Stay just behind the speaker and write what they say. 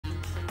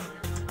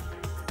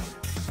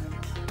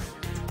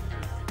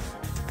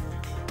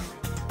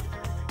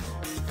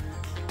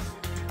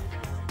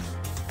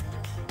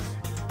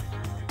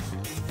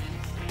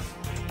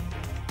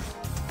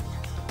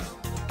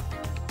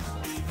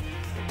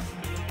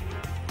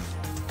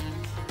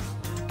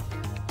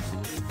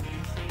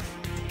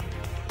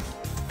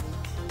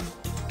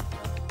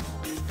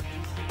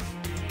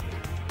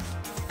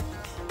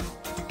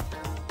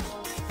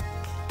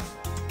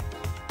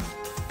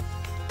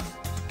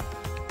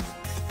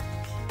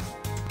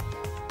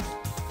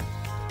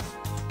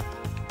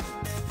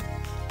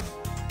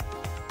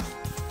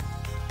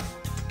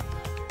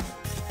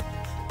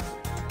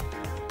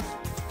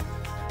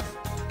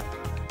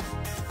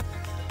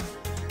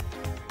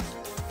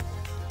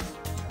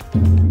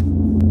Good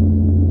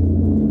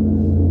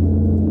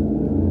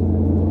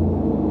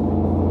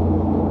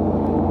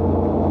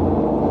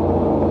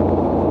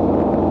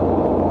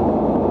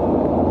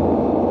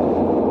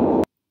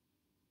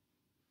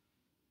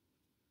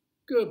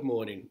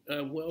morning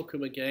and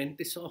welcome again.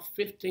 This is our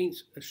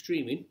 15th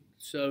streaming,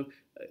 so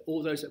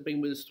all those that have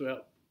been with us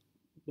throughout,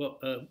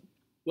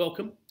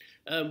 welcome.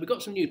 We've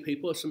got some new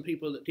people, some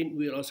people that didn't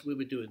realise we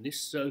were doing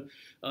this, so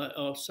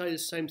I'll say the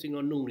same thing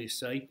I normally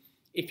say.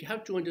 If you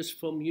have joined us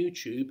from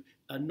YouTube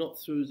and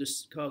not through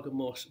this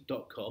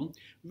cargin.com,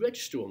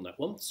 register on that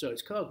one. So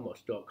it's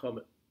cargin.com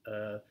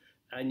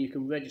and you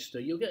can register.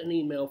 You'll get an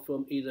email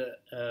from either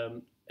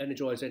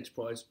Energize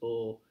Enterprise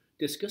or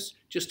Discus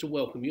just to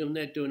welcome you, and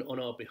they're doing it on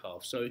our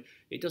behalf, so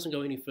it doesn't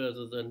go any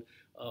further than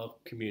our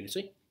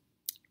community.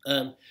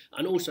 And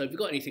also, if you've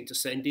got anything to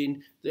send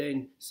in,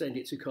 then send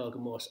it to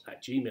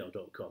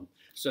carginmoss@gmail.com.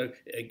 So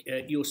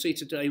you'll see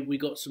today we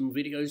got some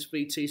videos,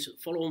 VTs,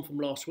 follow on from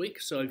last week.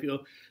 So if you're,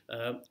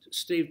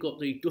 Steve got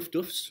the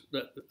duffs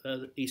that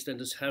the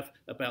EastEnders have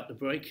about the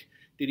break.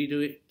 Did he do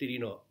it? Did he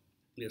not?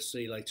 Let's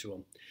see later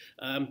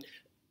on.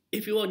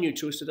 If you are new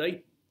to us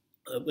today,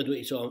 whether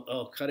it's our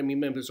academy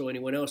members or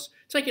anyone else,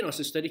 take it nice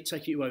and steady,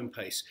 take it at your own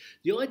pace.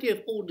 The idea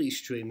of all these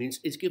streamings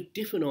is give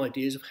different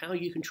ideas of how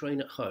you can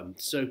train at home.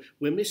 So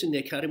we're missing the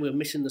academy, we're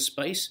missing the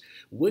space,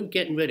 we're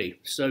getting ready.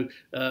 So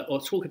I'll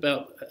talk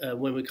about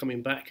when we're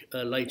coming back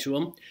later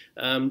on,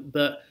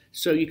 but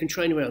so you can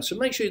train around. So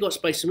make sure you've got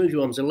space to move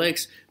your arms and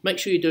legs, make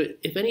sure you do it.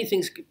 If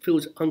anything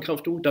feels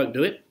uncomfortable, don't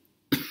do it.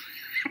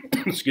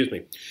 Excuse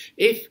me.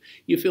 If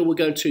you feel we're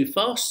going too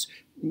fast,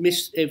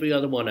 miss every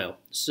other one out.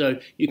 So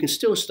you can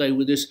still stay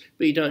with us,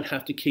 but you don't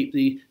have to keep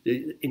the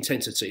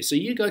intensity. So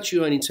you go to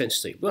your own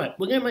intensity. Right,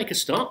 we're going to make a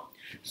start.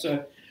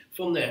 So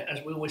from there,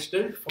 as we always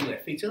do, from there,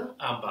 feet to the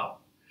arm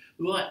up.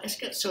 Right, let's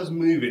get ourselves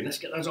moving. Let's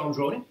get those arms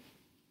rolling.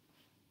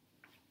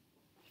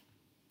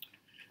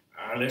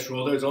 And let's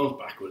roll those arms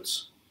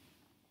backwards.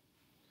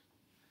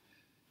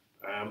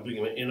 And bring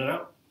them in and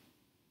out.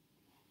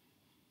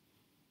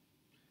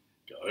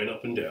 Going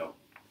up and down.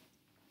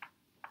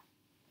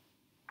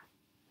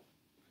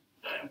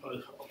 And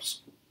both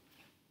arms.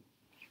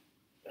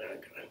 And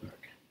going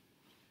back.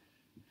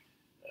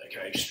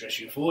 Okay,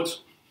 stretching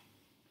forwards.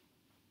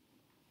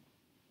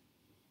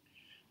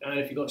 And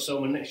if you've got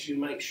someone next to you,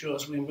 make sure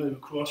as we move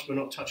across, we're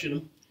not touching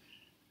them.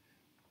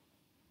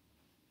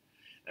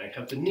 And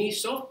have the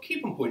knees soft,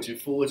 keep them pointed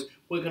forwards.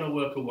 We're going to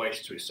work a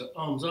waist twist. So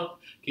arms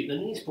up, keep the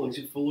knees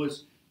pointed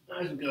forwards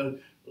as we go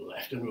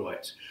left and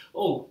right.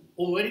 Oh,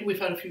 already we've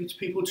had a few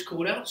people to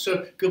call out.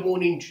 So good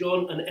morning,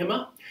 John and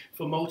Emma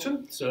from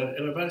Malton. So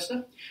Emma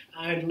Bannister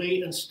and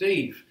Lee and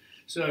Steve.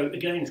 So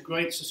again, it's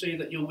great to see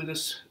that you're with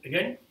us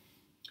again.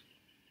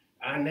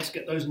 And let's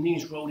get those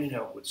knees rolling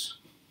outwards.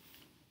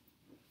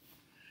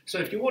 So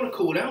if you want to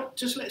call out,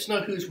 just let us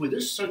know who's with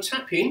us. So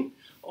tap in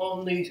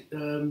on the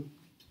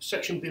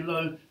section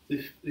below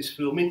this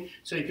filming.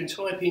 So you can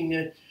type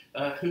in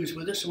who's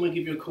with us and we'll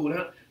give you a call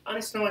out. And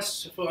it's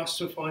nice for us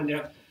to find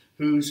out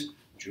who's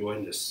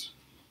joined us.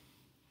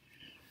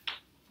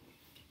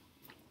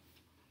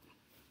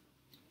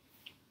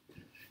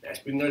 Let's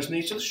bring those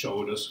knees to the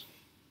shoulders.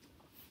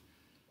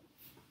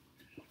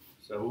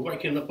 So we're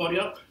waking the body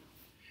up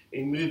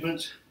in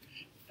movement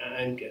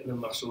and getting the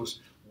muscles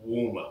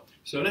warmer.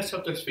 So let's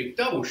have those feet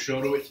double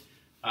shoulder width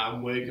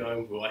and we're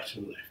going right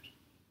and left.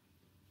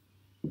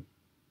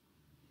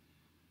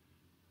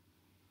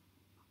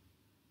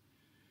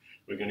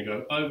 We're going to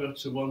go over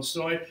to one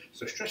side,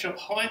 so stretch up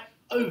high,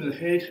 over the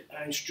head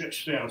and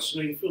stretch down. So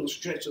you feel the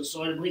stretch on the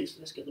side obliques.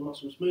 Let's get the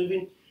muscles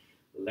moving,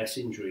 less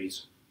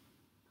injuries.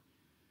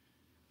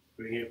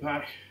 Bring it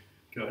back,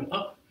 going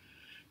up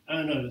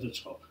and over the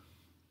top.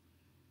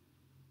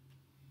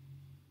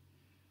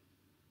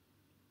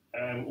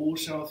 And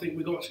also I think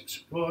we've got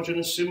Cargin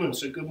and Simon,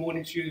 so good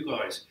morning to you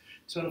guys.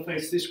 Turn the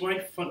face this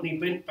way, front knee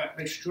bent, back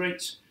leg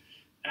straight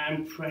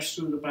and press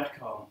through the back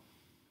arm.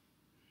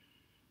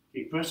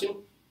 Keep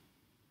pressing.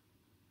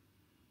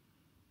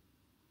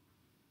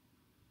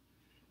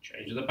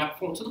 Change the back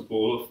foot to the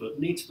ball, foot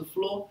knee to the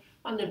floor,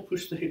 and then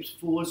push the hips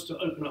forwards to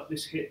open up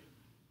this hip.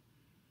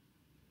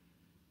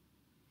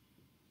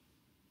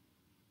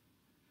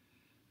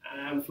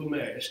 And from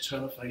there, let's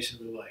turn the face of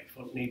the way.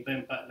 Front knee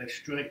bent, back leg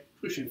straight,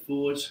 pushing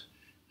forwards,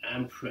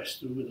 and press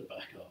through with the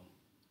back arm.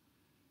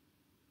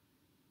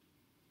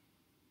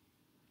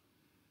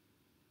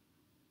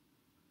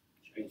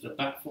 Change the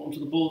back foot onto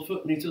the ball,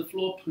 foot knee to the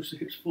floor, push the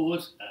hips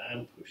forwards,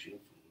 and pushing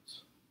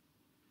forwards.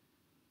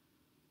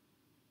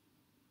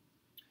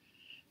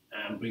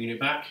 And bringing it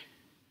back.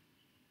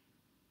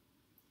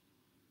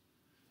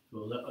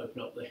 Feel that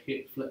open up the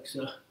hip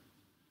flexor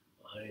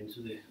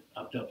into the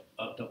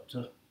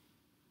abductor.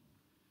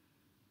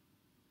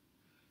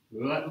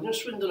 Right, we're going to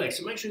swing the legs,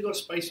 so make sure you've got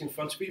space in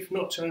front of you. If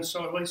not, turn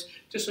sideways,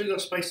 just so you've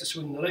got space to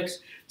swing the legs.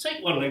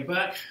 Take one leg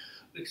back,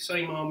 the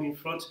same arm in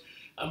front,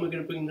 and we're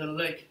going to bring the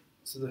leg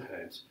to the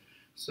hands.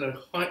 So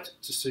height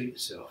to seat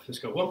yourself. Let's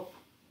go 1,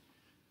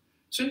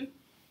 2,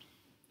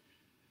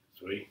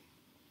 3,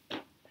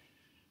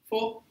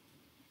 4,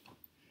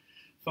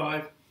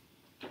 5,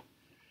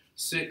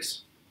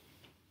 6,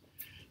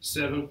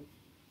 7,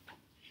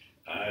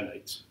 and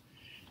 8.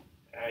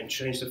 And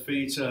change the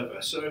feet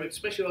over. So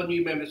especially our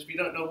new members, if you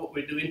don't know what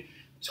we're doing,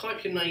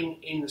 type your name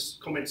in the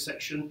comment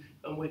section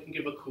and we can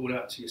give a call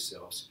out to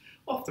yourselves.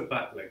 Off the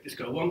back leg, let's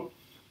go 1,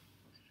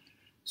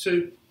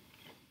 2,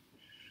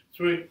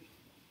 3,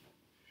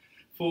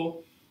 4,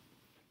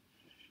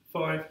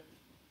 5,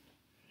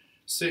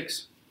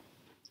 6,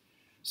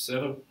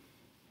 7,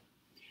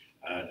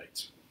 and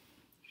 8.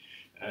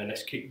 And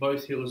let's kick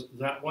both heels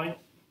that way.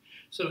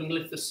 So we can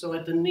lift the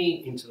side, the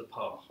knee into the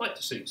palm. Height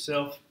to suit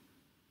yourself.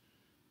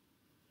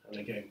 And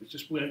again, we're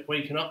just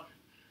waking up,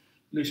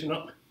 loosen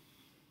up.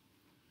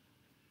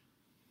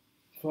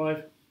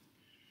 5,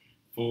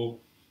 4,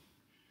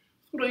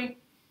 3,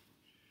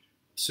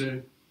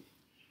 2,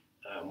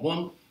 and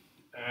 1.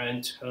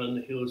 And turn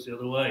the heels the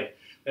other way.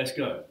 Let's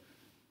go.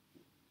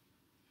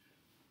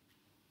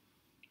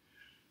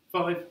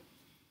 5,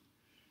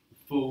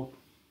 4,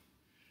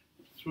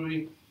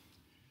 3,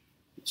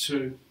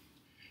 2,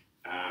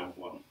 and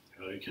 1.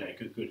 Okay,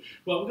 good, good.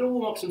 Well, we're going to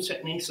warm up some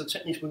techniques. So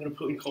techniques we're going to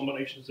put in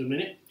combinations in a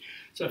minute.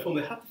 So from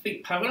the have the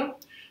feet parallel,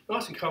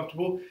 nice and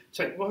comfortable.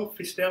 Take one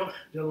fist down,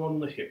 the other one on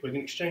the hip. We're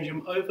going to exchange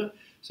them over,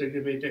 so it's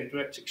going to be a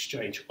direct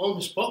exchange on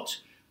the spot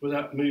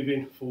without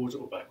moving forwards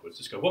or backwards.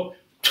 Let's go 1,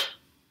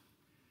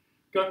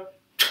 go,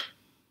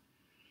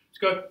 let's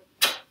go,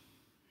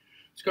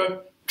 let's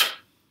go.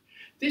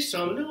 This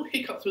time a little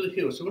hiccup through the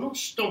heels, so we're not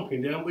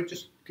stomping down, we're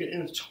just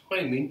getting the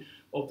timing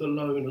of the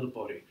low end of the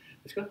body.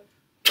 Let's go.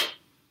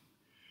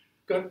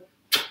 Go,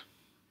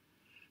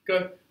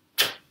 go,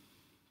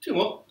 2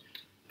 more,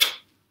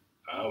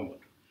 and 1.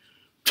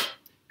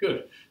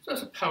 Good, so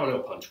that's a parallel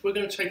punch. We're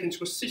going to take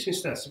into a sitting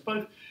stance, so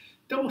both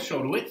double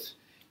shoulder width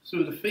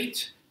through the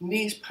feet,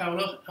 knees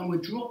parallel, and we're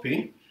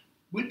dropping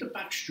with the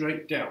back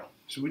straight down.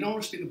 So we don't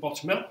want to stick the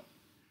bottom out,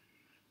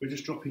 we're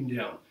just dropping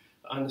down.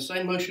 And the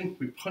same motion,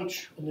 we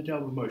punch on the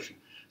downward motion.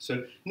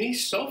 So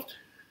knees soft,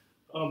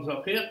 arms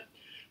up here.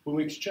 When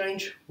we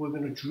exchange, we're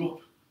going to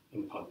drop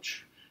and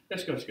punch.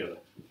 Let's go together.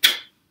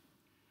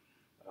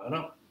 And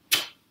up,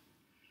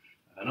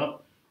 and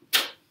up,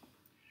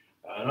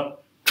 and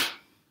up.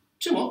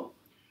 2 more,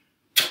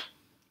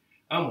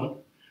 and 1.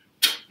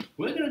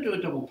 We're going to do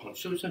a double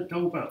punch, so it's a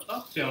double bounce,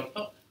 up, down,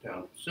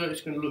 so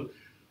it's going to look,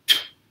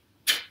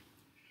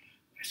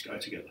 let's go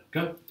together,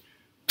 go,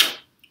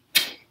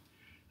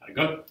 and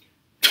go,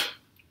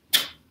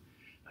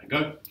 and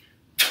go,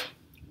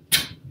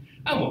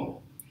 and 1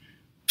 more.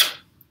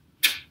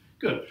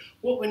 Good.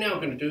 What we're now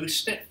going to do is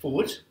step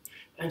forward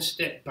and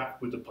step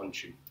back with the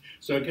punching.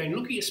 So again,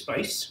 look at your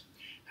space,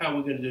 how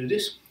we're going to do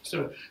this.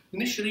 So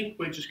initially,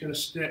 we're just going to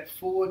step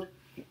forward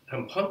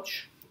and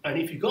punch. And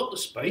if you've got the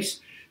space,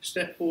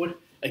 step forward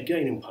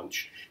again and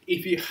punch.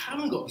 If you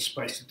haven't got the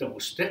space to double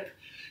step,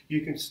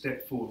 you can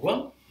step forward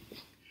 1,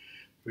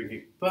 bring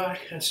it back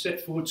and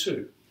step forward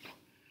 2.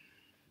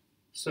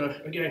 So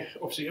again,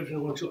 obviously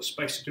everyone's got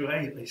space to do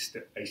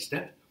a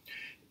step.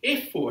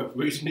 If for whatever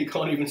reason you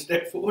can't even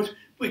step forward,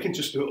 we can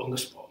just do it on the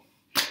spot.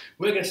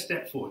 We're going to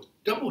step forward,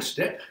 double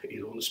step,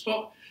 either on the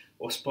spot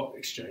or spot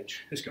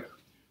exchange. Let's go.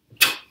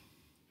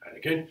 And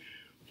again,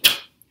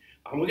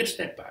 and we're going to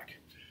step back.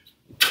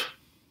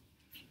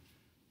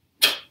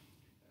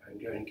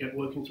 And go and get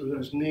working through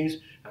those knees,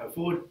 and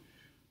forward,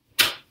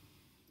 and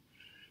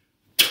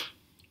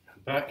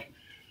back.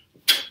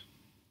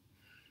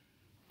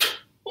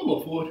 1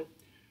 more forward,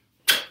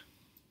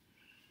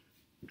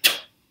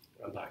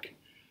 and back.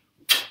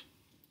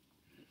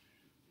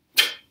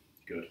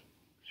 Good.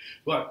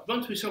 Right,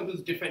 run through some of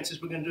the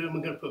defences we're going to do, and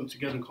we're going to put them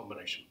together in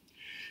combination.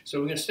 So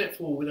we're going to step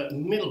forward with that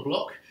middle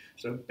block,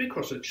 so big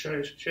cross at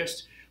the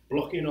chest,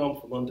 blocking arm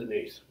from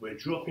underneath. We're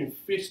dropping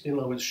fist in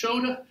line with the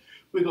shoulder,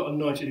 we've got a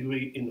 90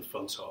 degree in the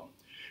front arm.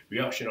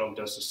 Reaction arm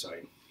does the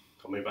same,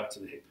 coming back to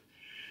the hip.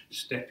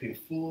 Stepping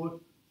forward,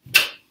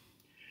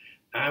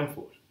 and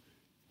forward.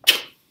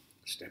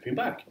 Stepping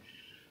back,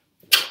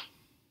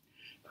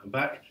 and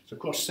back, so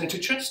across centre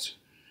chest,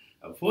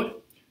 and forward,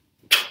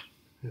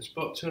 and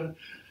spot turn.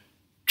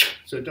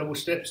 So double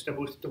step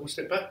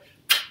back.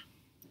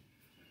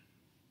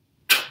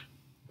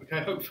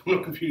 Okay, hope I'm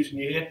not confusing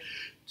you here.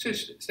 So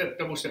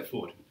double step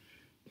forward.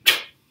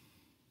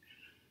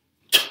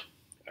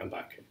 And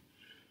back.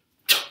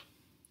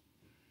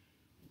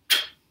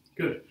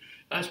 Good.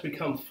 As we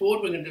come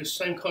forward, we're going to do the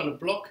same kind of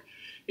block.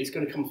 It's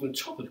going to come from the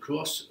top of the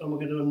cross, and we're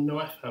going to do a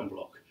knife hand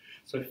block.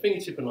 So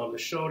fingertip and arm the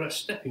shoulder,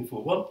 stepping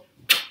forward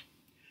 1,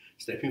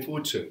 stepping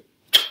forward 2,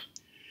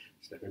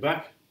 stepping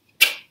back,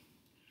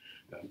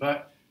 and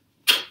back,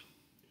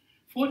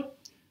 forward,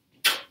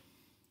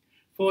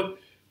 forward,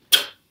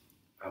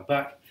 and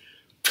back,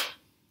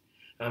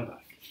 and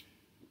back.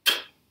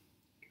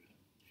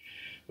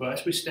 Right,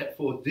 as we step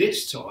forward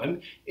this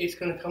time, it's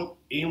going to come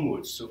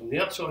inwards. So from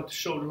the outside of the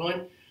shoulder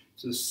line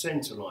to the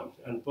centre line,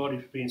 and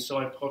body being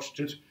side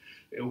postured,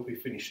 it will be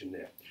finishing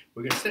there.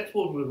 We're going to step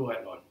forward with the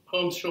right line.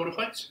 Arms shoulder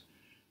height,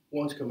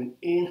 one's coming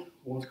in,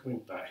 one's coming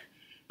back.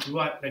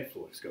 Right leg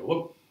forward, let's go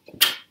 1,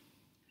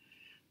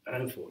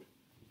 and forward,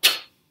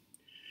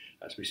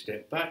 As we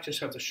step back, just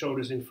have the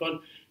shoulders in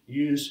front,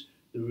 use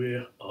the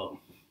rear arm.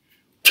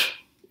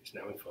 It's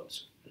now in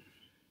front.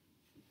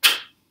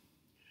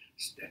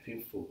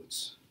 Stepping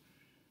forwards.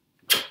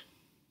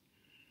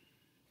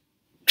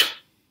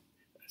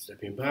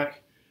 Stepping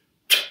back.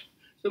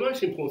 The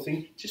most important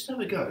thing, just have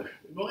a go.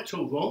 Right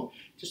or wrong,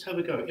 just have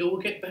a go. It will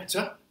get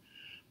better,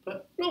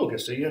 but no one can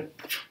see you.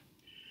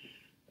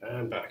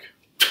 And back.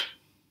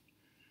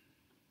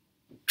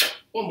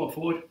 One more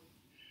forward.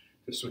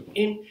 Just swing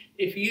in.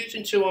 If you're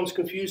using two arms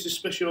confused,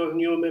 especially on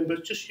newer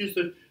members, just use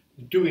the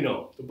doing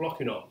arm, the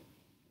blocking arm.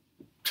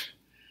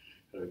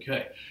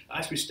 Okay,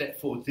 as we step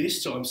forward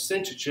this time,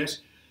 centre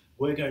chest,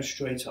 we're going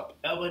straight up.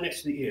 Elbow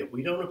next to the ear.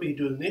 We don't want to be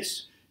doing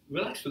this.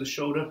 Relax for the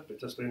shoulder, but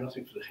does do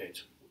nothing for the head.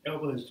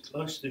 Elbow as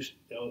close to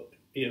the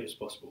ear as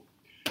possible.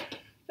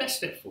 Let's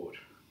step forward.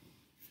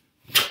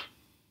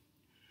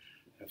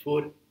 And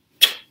forward.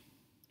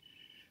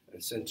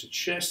 And centre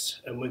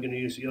chest, and we're going to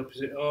use the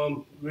opposite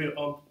arm, rear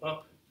arm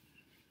up.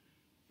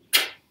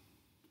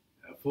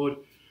 And forward.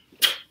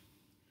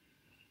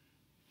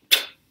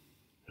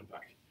 And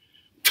back.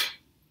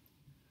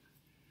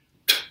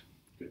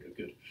 Good, good,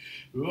 good.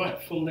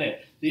 Right, from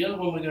there, the other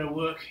one we're going to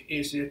work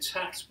is the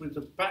attacks with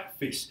the back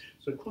fist.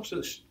 So across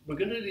the, we're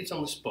going to do these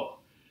on the spot.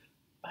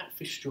 Back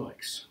fist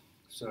strikes.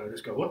 So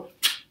let's go one.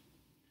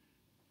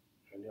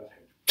 And the other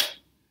hand.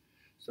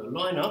 So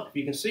line up, if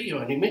you can see your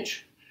own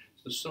image,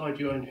 to the side of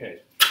your own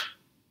head.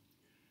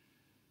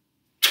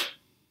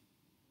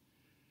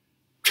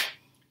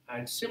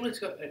 And similar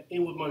to an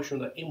inward motion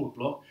on that inward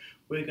block,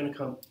 we're going to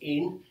come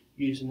in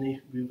using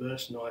the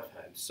reverse knife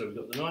hand. So we've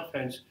got the knife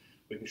hands,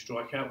 we can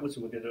strike outwards,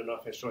 and we're going to do a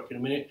knife hand strike in a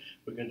minute.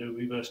 We're going to do a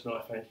reverse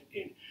knife hand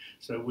in.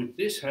 So with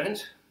this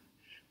hand,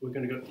 we're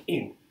going to go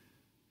in.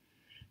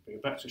 Bring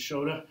it back to the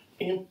shoulder,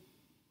 in.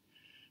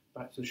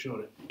 Back to the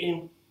shoulder,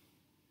 in.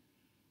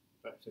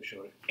 Back to the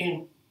shoulder,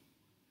 in.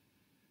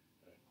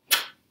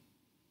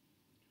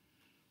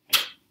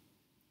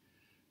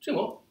 Two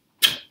more.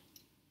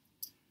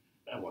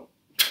 And one.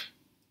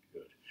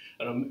 Good.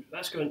 And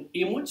that's going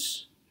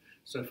inwards.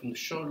 So from the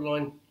shoulder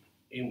line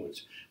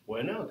inwards.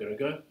 We're now going to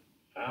go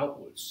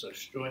outwards. So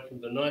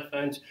striking with the knife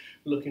hand,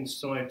 look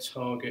inside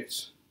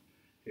targets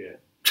here.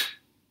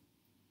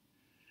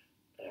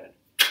 And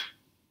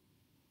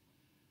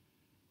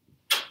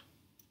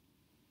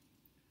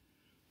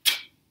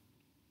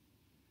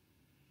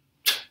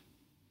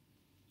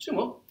two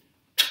more.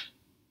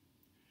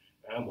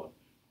 And one.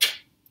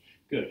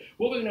 Good.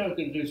 What we're now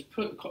going to do is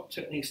put the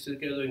techniques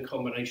together in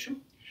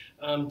combination.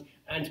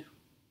 And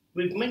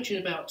we've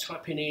mentioned about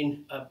typing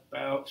in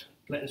about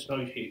letting us know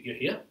you're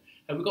here.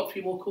 Have we got a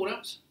few more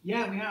call-outs?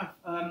 Yeah, we have.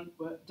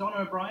 Donna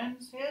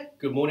O'Brien's here.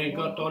 Good morning,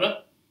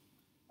 Donna.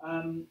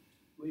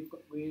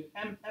 We've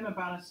Emma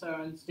Bannister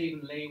and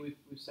Stephen Lee.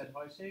 We've said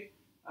hi to,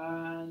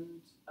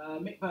 and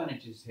Mick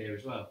Burnage is here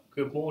as well.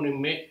 Good morning,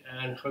 Mick,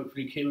 and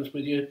hopefully Kieran's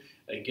with you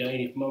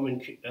again. If Mum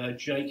and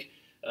Jake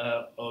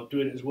are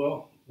doing it as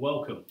well,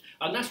 welcome.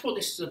 And that's what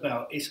this is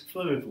about. It's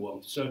for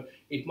everyone. So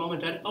if Mum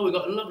and Dad, we've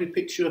got a lovely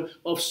picture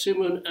of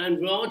Simon and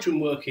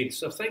Rajan working.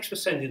 So thanks for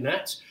sending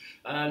that.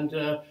 And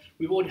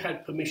we've already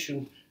had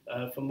permission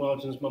from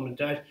Rajan's Mum and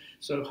Dad.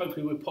 So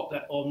hopefully we'll pop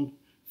that on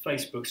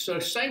Facebook. So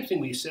same thing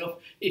with yourself.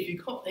 If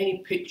you've got any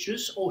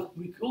pictures or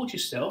record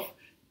yourself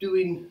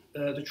doing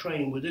the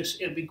training with us,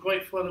 it'll be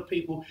great for other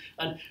people.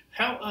 And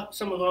how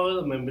some of our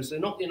other members, they're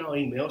not in our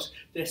emails,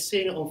 they're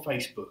seeing it on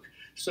Facebook.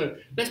 So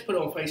let's put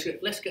it on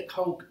Facebook, let's get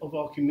hold of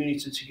our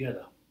community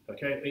together,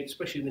 okay,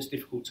 especially in this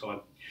difficult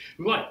time.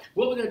 Right,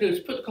 what we're going to do is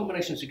put the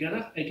combinations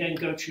together, again,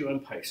 go to your own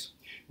pace.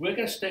 We're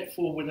going to step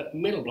forward with that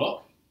middle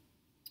block,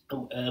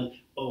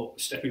 or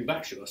stepping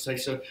back, should I say.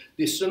 So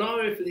the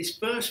scenario for this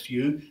first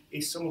few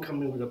is someone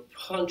coming in with a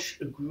punch,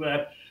 a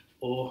grab,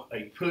 or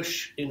a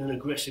push in an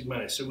aggressive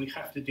manner. So we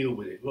have to deal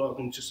with it, rather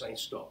than just saying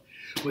stop.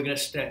 We're going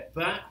to step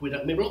back with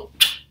that middle,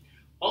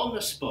 on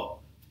the spot,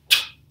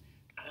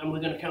 and we're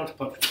going to counter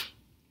punch.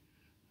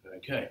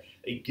 Okay,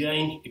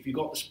 again, if you've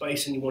got the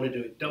space and you want to do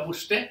it double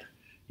step,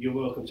 you're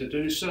welcome to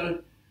do so,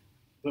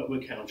 but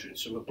we're countering.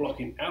 So we're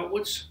blocking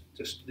outwards,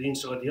 just the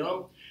inside of the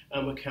arm,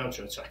 and we're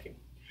counter-attacking.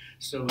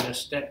 So we're going to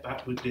step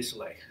back with this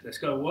leg. Let's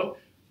go one,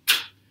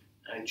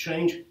 and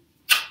change,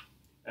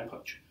 and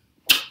punch.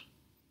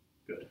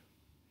 Good.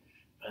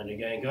 And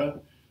again,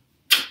 go.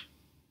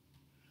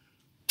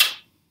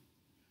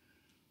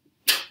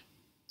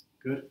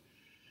 Good.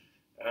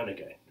 And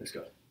again, let's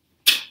go.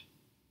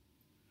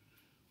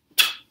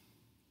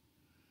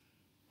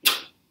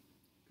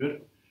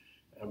 Good.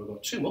 And we've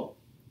got two more.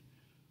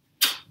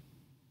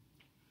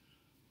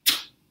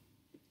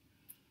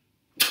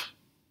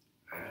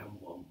 And one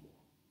more.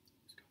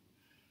 Let's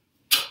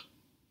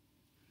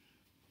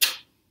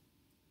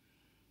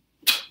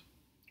go.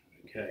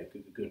 Okay,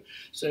 good, good, good.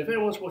 So if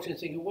anyone's watching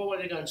thinking, well, why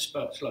are they going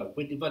slow?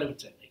 We're developing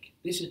technique.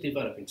 This is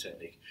developing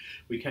technique.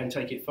 We can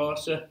take it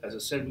faster. As I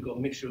said, we've got a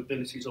mixture of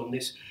abilities on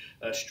this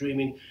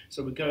streaming.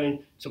 So we're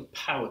going to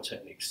power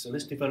techniques. So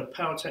let's develop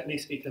power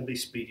techniques. It can be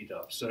speeded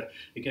up. So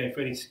again,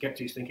 for any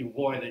skeptics thinking,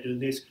 why are they doing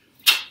this?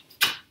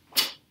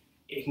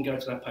 it can go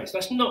to that pace.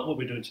 That's not what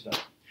we're doing today.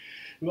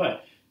 Right,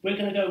 we're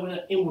going to go with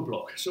an inward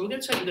block. So we're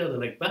going to take the other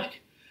leg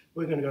back.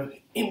 We're going to go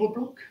inward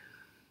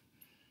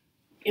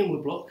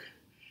block,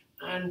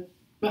 and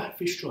back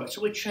fish strike.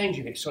 So we're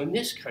changing it. So in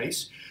this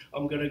case,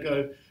 I'm going to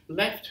go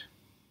left,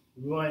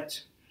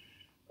 right,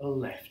 and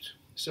left.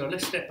 So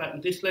let's step back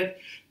with this leg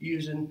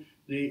using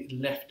the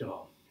left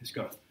arm. Let's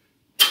go.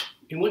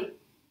 Inward,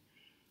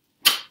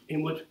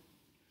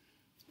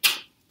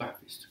 back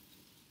fist.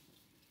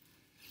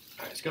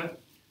 Right, let's go.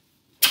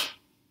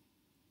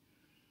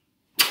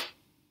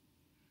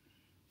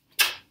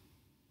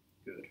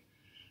 Good.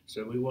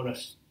 So we want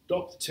to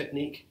stop the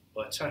technique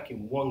by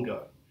attacking one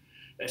go.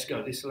 Let's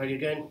go. This leg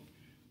again.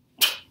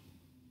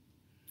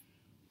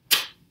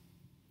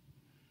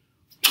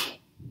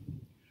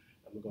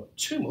 And we've got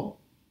two more.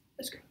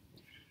 Let's go.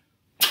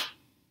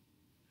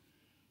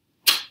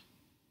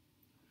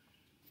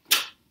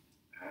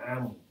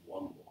 And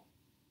one more.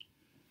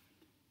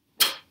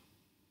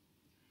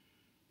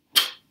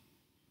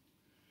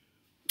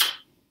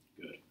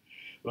 Good.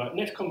 Right,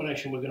 next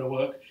combination we're going to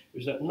work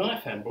is that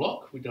knife hand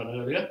block we've done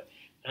earlier,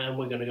 and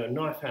we're going to go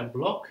knife hand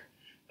block,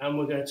 and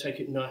we're going to take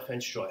it knife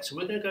hand strike. So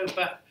we're going to go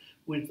back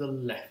with the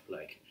left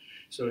leg.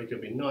 So it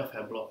could be knife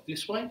hand block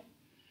this way,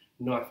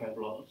 knife hand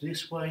block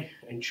this way,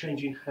 and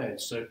changing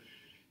hands. So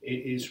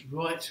it is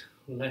right,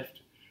 left,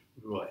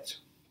 right.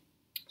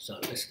 So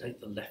let's take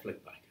the left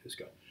leg back. Let's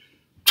go.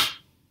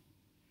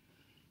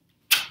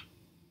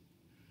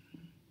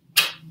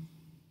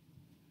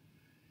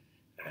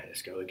 And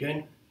let's go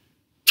again.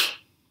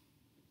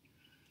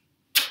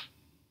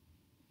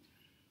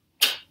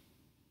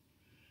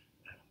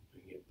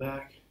 Bring it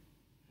back.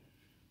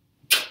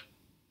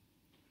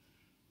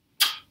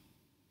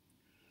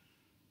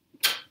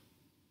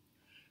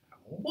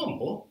 And one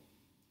more.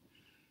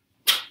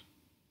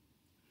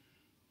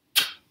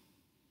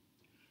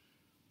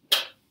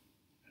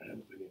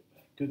 And bring it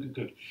back. Good, good,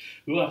 good.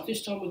 Right,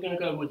 this time we're going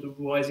to go with the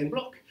rising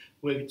block.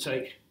 We're going to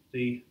take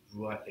the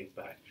right leg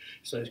back.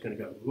 So it's going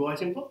to go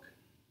rising block.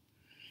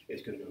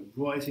 It's going to go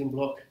rising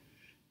block,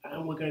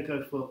 and we're going to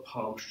go for a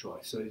palm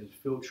strike. So the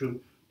philtrum,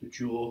 the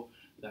jaw,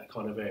 that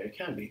kind of area. It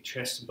can be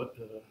chest, but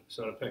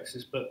solar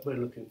plexus, but we're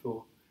looking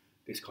for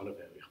this kind of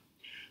area.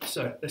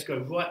 So let's go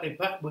right leg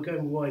back. We're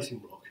going rising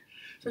block.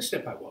 So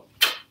step back one,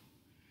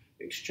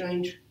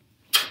 exchange,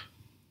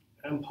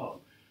 and palm.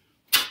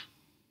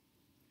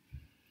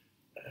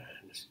 And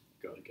let's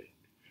go again.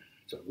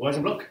 So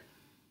rising block,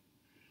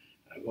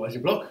 and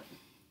rising block,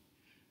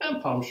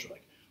 and palm strike.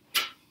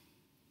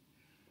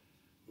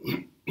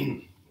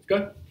 Let's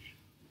go.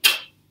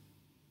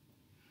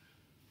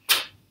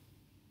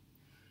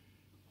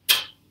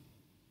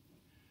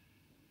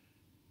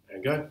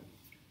 And go.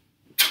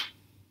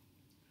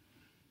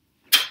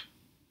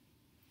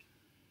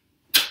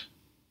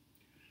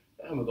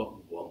 And we've got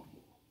one more.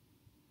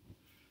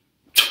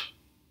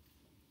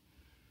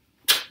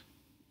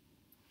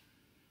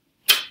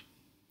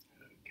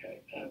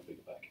 Okay, and bring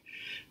it back.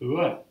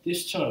 Right,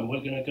 this time we're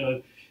going to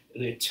go,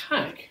 the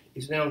attack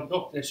is now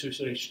not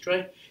necessarily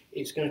straight,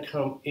 it's going to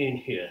come in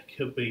here. It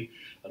could be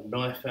a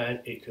knife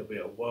hand, it could be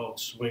a wild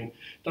swing,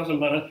 doesn't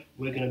matter,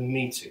 we're going to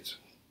meet it.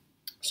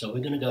 So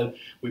we're going to go,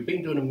 we've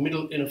been doing a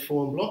middle inner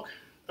forearm block,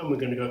 and we're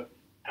going to go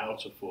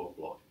outer forearm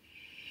block.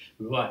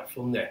 Right,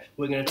 from there,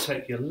 we're going to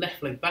take your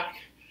left leg back,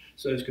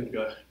 so it's going to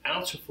go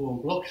outer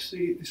forearm block.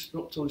 See, it's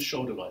not to the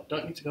shoulder line,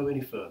 don't need to go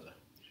any further.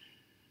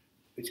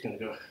 It's going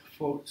to go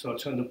forward, so I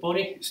turn the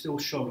body, it's still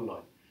shoulder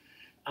line.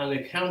 And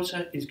the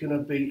counter is going to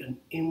be an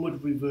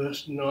inward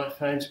reverse knife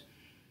hand,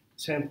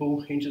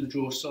 temple, into the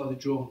jaw, side of the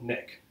jaw,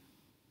 neck.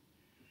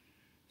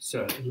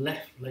 So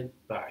left leg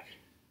back.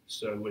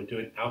 So we're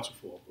doing outer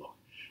forearm block.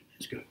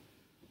 Let's go.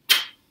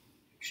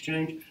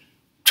 Exchange,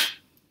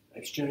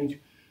 exchange.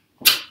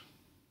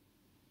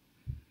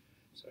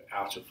 So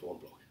outer forearm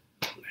block.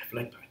 Left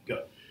leg back,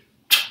 go.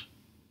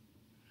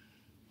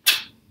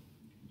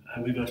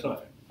 And reverse knife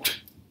hand.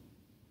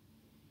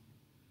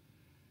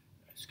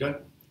 Let's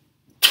go.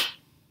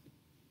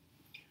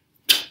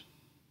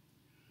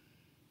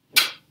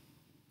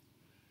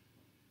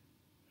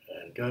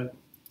 And go.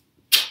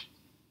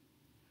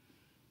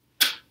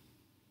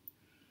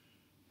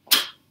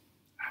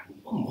 And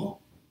one more.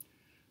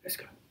 Let's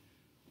go.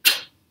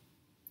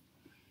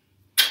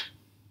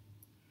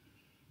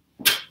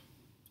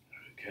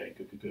 Okay,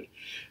 good, good, good.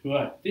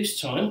 Right, this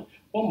time,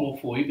 one more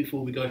for you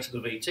before we go to the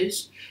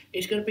VTs.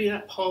 It's going to be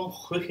that palm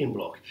hooking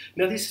block.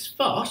 Now this is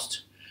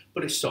fast,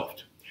 but it's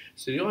soft.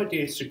 So the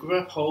idea is to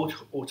grab hold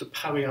or to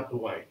parry out the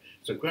way.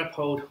 So grab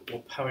hold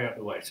or parry out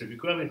the way. So if you're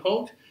grabbing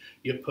hold,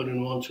 you're putting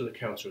them onto the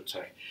counter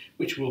attack,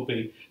 which will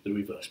be the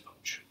reverse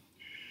punch.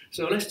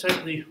 So let's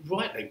take the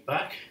right leg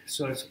back.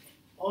 So it's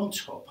on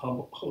top,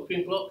 palm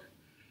hooking block.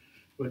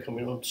 We're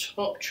coming on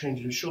top,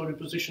 changing the shoulder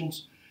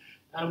positions,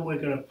 and we're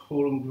going to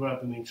pull and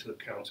grab them into the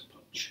counter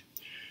punch.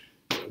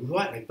 So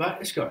right leg back,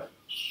 let's go.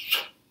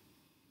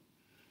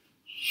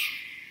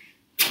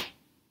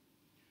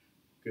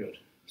 Good.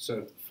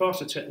 So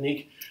faster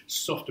technique,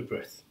 softer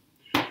breath.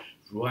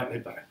 Right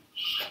leg back.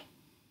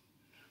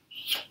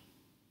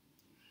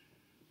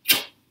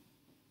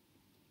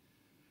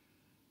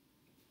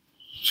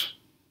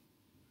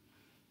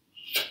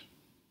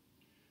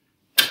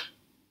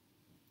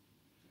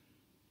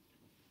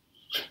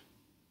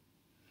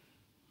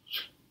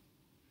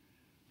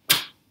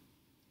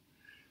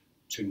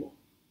 2 more.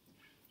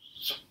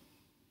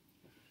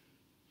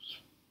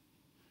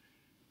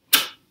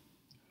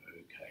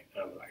 Okay,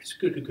 all right,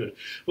 good.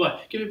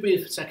 Right, give it a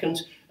breathe for a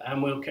second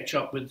and we'll catch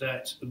up with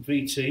that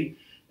VT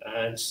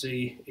and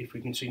see if we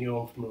continue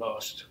on from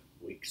last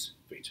week's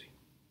VT.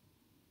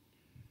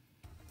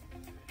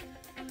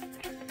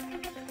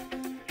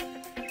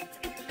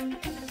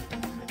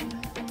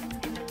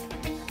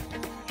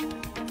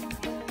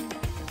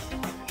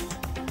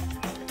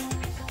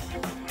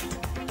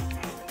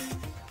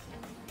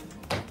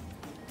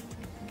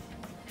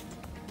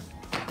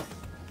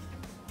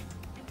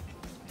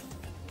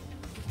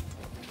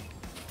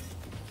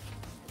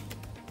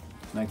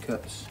 No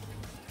cuts.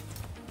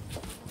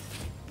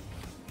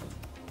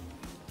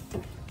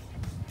 Okay.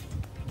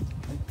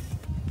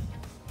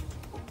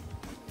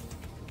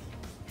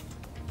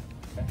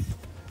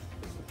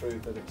 Just to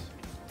prove that it's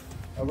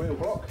a real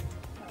block.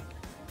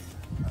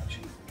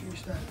 Actually, can you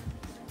stand?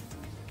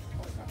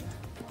 Like that.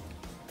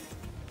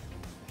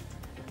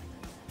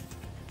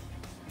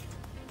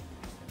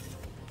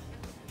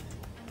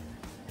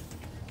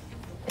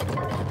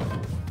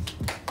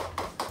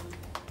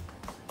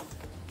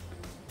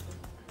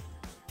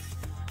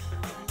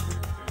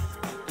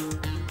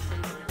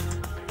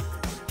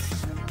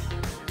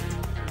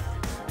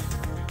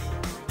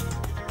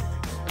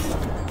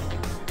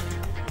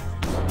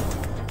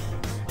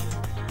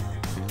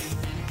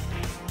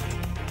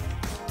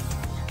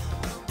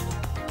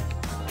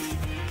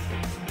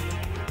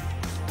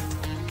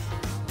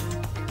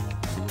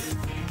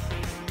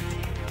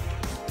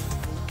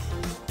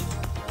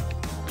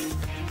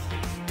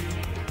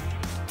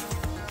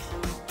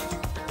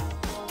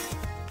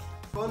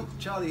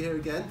 Charlie here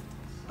again.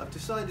 I've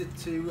decided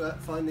to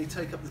finally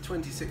take up the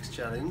 26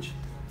 challenge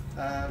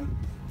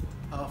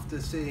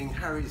after seeing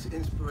Harry's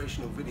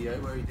inspirational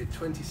video where he did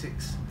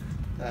 26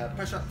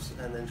 press-ups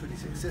and then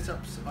 26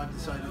 sit-ups. I've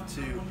decided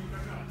to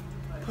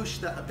push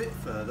that a bit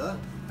further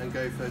and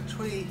go for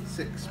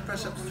 26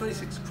 press-ups,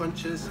 26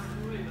 crunches,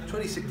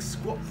 26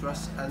 squat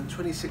thrusts and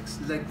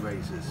 26 leg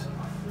raises.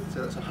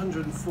 So that's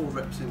 104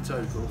 reps in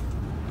total,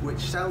 which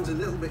sounds a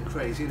little bit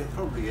crazy, and it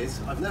probably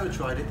is. I've never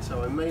tried it,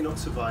 so I may not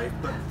survive,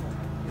 but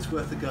it's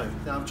worth a go.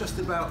 Now, I've just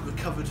about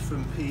recovered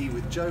from PE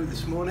with Joe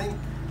this morning.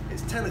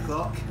 It's 10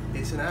 o'clock,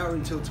 it's an hour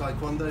until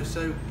Taekwondo,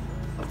 so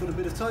I've got a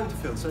bit of time to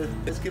fill, so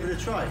let's give it a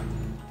try.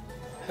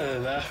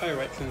 Hello there, Harry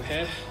Recklin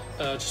here.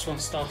 Just want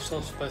to start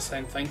off by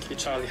saying thank you,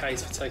 Charlie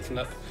Hayes, for taking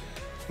up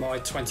my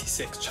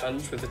 26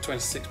 challenge with the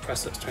 26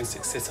 press-ups,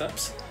 26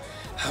 sit-ups.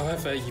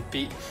 However, you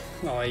beat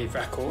my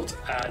record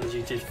and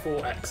you did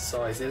 4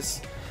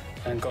 exercises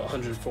and got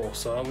 104,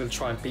 so I'm going to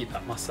try and beat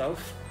that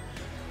myself.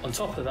 On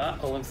top of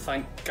that, I want to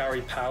thank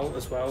Gary Powell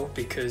as well,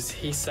 because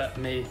he set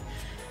me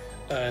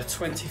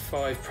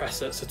 25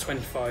 press-ups for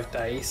 25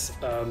 days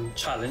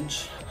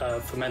challenge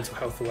for mental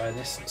health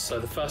awareness. So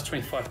the first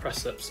 25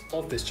 press-ups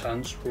of this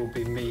challenge will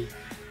be me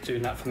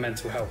doing that for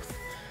mental health.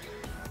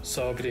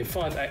 So I'll be doing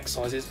 5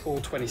 exercises, all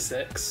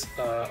 26.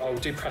 I'll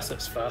do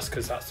press-ups first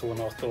because that's the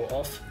one I thought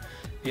of.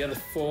 The other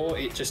 4,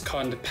 it just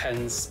kind of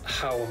depends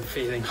how I'm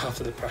feeling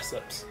after the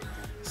press-ups.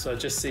 So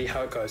just see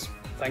how it goes.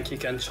 Thank you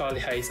again,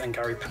 Charlie Hayes and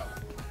Gary Powell.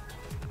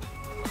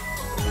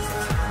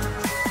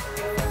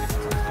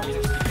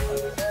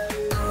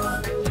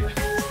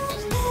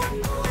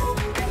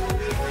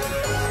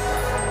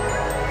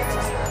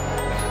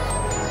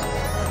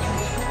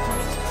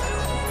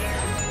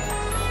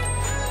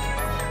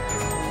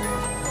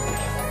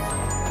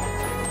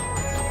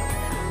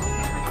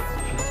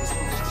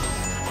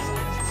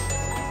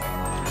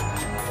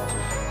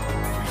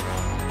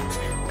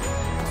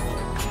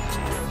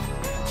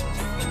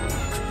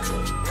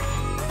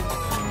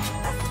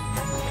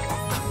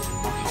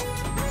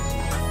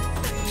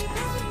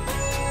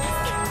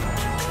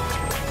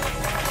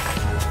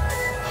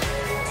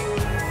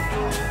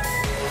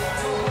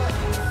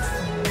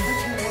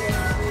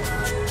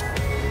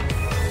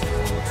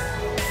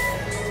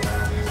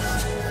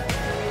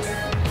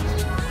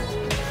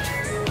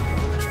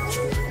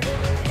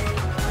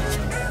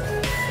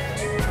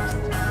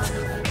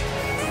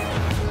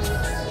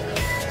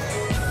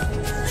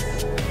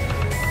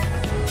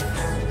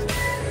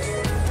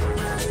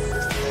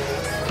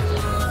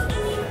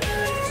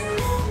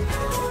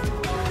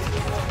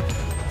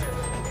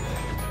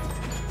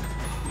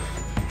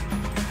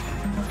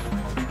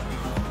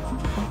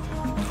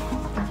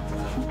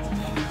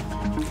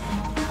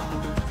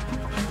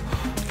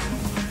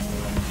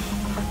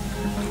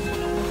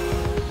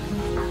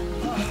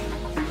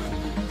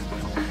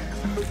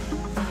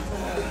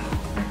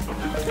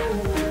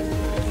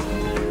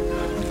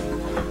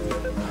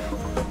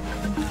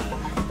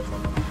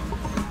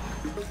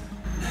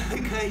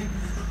 Okay,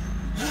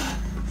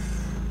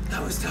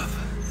 that was tough.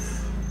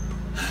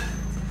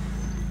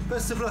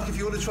 Best of luck if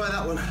you want to try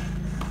that one.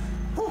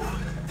 Whew.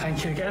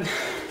 Thank you again.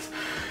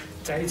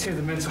 Day 2 of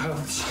the mental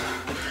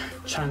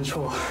health challenge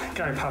for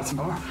Gary Powell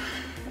tomorrow.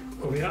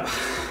 We'll be up.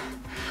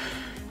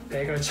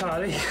 There you go,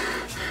 Charlie.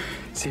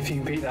 See if you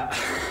can beat that.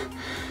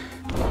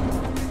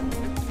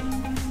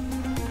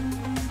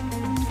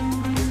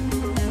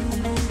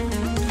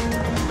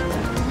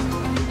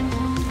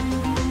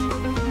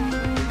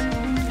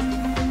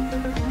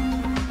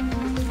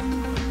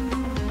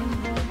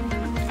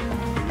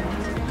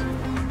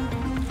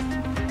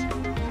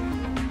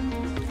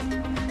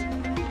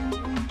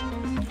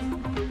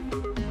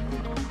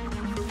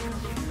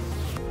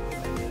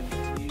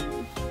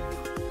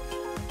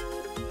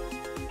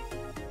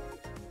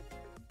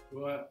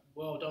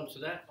 to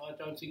that. I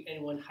don't think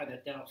anyone had a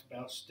doubt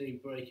about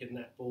Steve breaking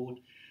that board.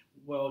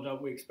 Well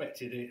done, we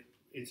expected it.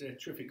 He's a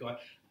terrific guy.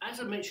 As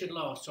I mentioned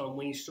last time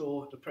when you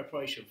saw the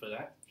preparation for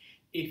that,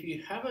 if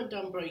you haven't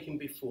done breaking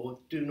before,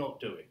 do not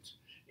do it.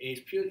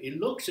 It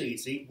looks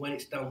easy when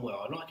it's done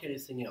well, like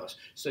anything else.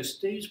 So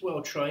Steve's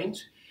well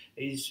trained,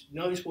 he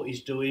knows what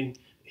he's doing,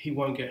 he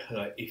won't get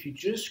hurt. If you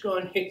just go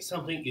and hit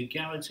something, you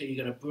guarantee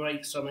you're going to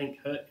break something,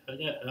 hurt.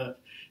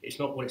 It's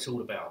not what it's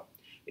all about.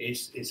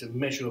 It's a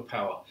measure of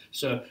power.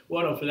 So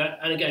well done for that.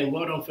 And again,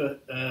 well done for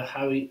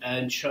Harry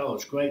and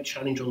Charles. Great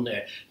challenge on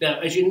there. Now,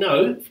 as you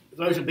know,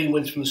 those have been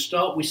with us from the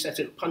start. We set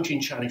a punching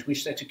challenge, we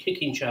set a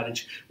kicking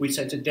challenge, we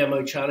set a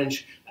demo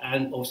challenge,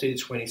 and obviously the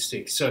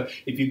 26. So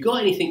if you've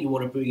got anything you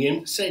want to bring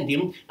in, send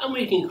him, and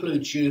we can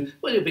include you,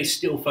 whether it be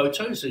still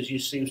photos, as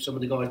you've seen some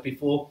of the guys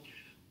before,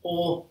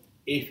 or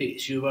if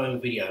it's your own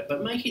video.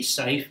 But make it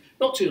safe,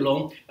 not too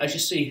long. As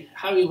you see,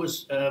 Harry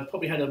was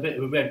probably had a bit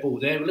of a red ball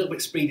there, a little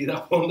bit speeded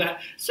up on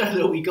that, so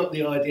that we got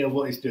the idea of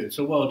what he's doing.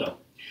 So well done.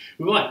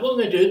 Right, what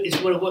we're going to do is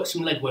we're going to work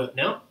some leg work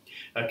now.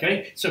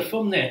 Okay, so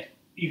from there,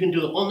 you can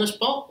do it on the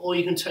spot, or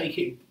you can take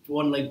it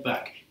one leg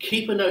back.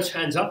 Keeping those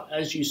hands up,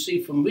 as you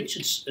see from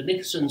Richard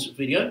Nicholson's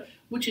video,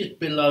 which is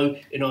below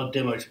in our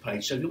demos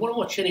page. So if you want to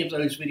watch any of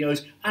those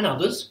videos and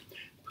others,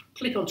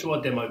 click onto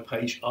our demo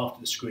page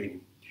after the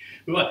screening.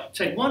 Right,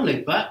 take one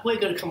leg back, we're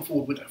going to come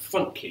forward with a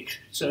front kick.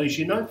 So as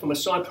you know, from a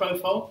side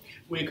profile,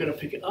 we're going to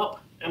pick it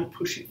up and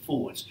push it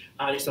forwards.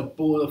 And it's a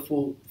ball of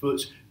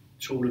foot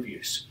tool of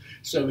use.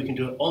 So we can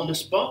do it on the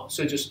spot,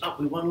 so just up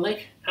with one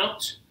leg,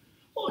 out,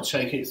 or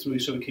taking it through,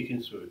 so we're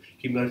kicking through.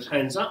 Keep those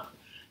hands up,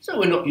 so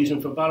we're not using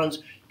them for balance.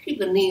 Keep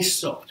the knees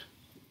soft.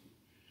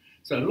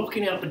 So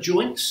locking out the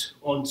joints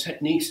on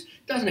techniques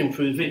doesn't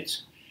improve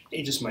it,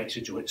 it just makes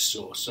the joints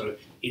sore. So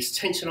it's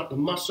tensing up the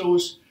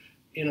muscles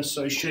in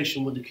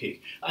association with the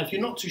kick. And if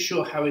you're not too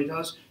sure how it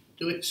does,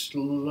 do it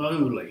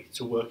slowly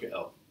to work it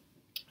out.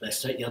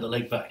 Let's take the other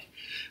leg back.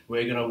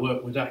 We're going to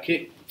work with that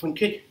kick, front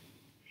kick,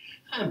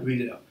 and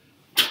breathe it out.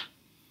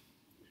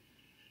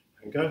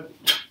 And go.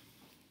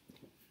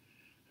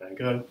 And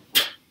go.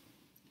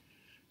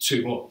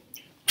 Two more.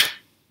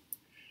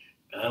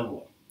 And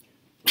one.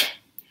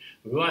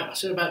 Right, I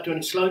said about doing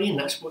it slowly, and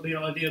that's what the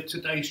idea of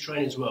today's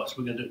training as well. So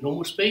we're going to do it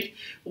normal speed,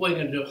 or we're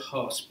going to do it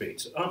half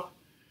speed. So up.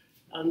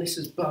 And this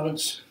is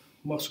balance,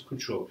 muscle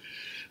control.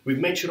 We've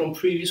mentioned on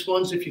previous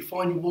ones, if you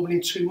find you're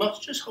wobbling too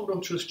much, just hold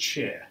on to a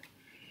chair.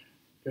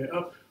 Go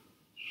up.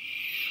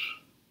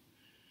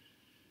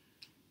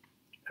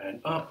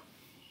 And up.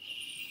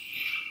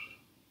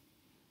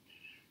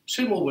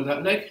 Two more with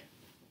that leg.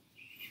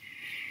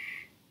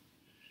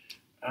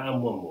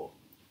 And one more.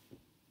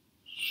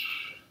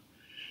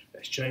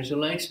 Let's change the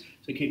legs.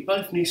 So keep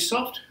both knees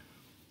soft.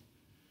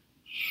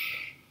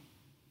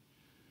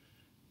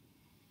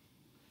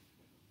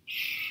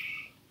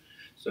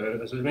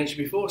 So, as I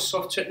mentioned before,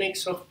 soft technique,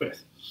 soft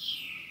breath.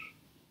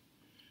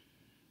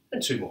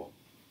 And two more.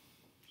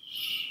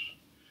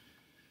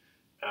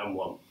 And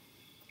one.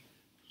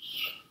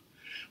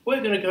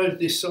 We're going to go to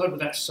this side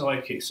with that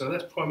side kick. So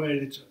that's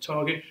primarily the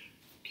target.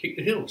 Kick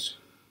the heels.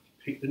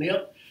 Pick the knee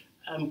up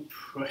and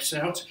press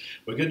out.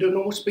 We're going to do a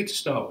normal speed to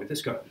start with.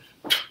 Let's go.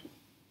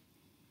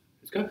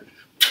 Let's go.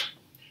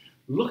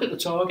 Look at the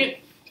target.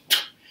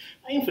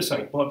 Aim for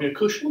something. Might be a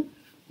cushion.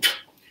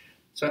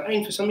 So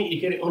aim for something,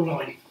 you get it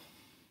online.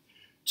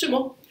 Two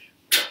more,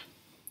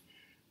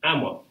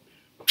 and one.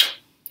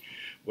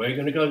 We're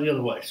going to go the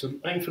other way. So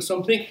aim for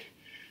something,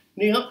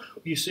 knee up.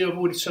 You see I've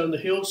already turned the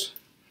heels.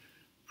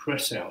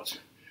 Press out.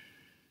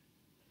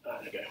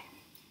 And again.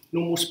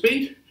 Normal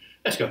speed.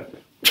 Let's go.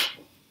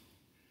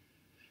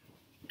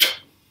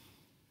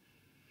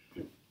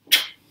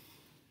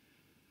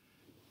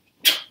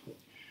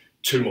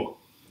 Two more.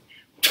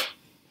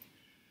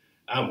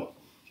 And one.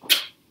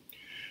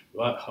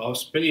 Right, half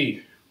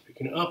speed.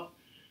 Picking it up.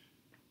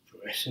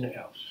 Pressing it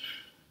out.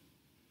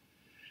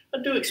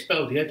 And do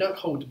expel the air, don't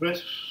hold the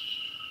breath.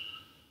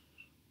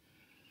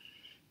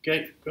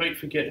 Great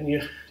for getting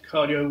your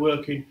cardio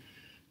working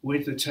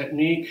with the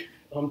technique.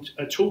 I'm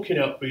talking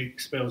out, but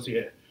expels the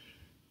air.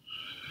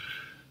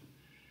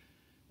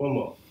 One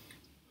more.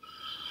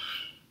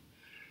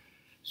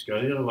 Let's go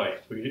the other way.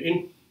 Breathe it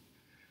in.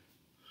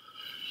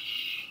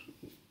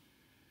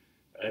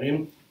 And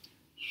in.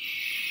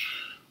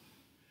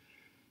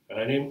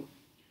 And in.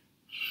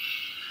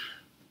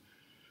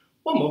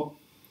 One more.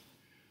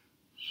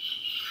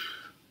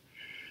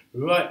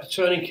 Right, the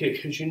turning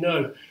kick. As you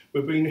know,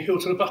 we're bringing the heel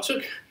to the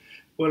buttock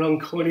while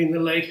uncoiling the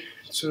leg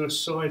to a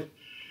side,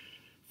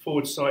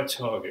 forward side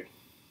target.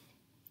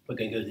 We're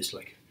going to go this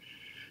leg.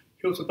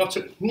 Heel to the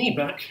buttock, knee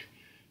back,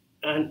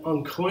 and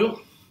uncoil.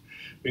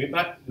 Bring it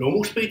back,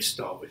 normal speed to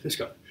start with. Let's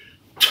go.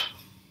 Let's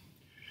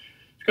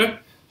go.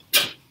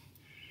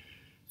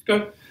 Let's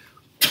go.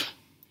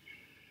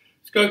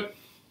 Let's go.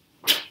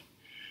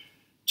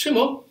 Two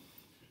more.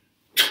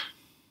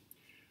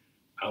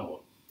 And one.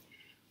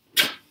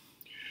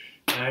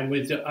 And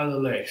with the other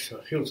leg,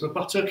 so heel to the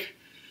buttock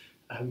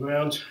and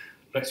round.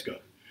 Let's go.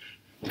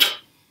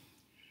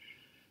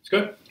 Let's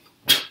go.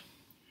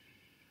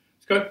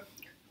 Let's Go.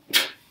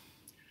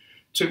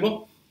 2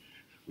 more.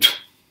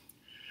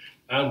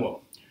 And 1.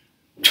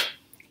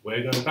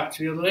 We're going back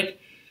to the other leg.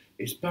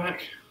 It's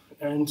back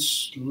and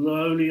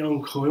slowly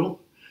uncoil.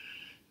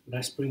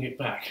 Let's bring it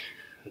back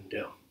and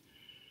down.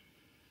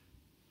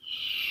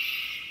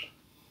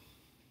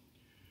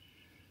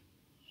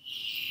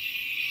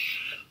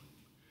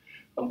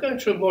 I'm going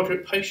to a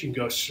moderate pace. You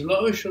can go as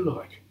slow as you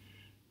like.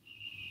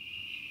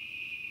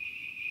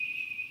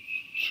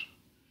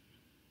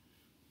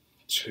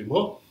 Two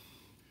more.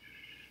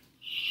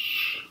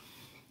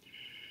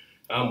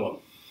 And 1.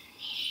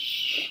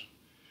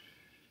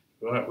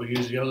 Right, we'll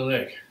use the other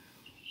leg.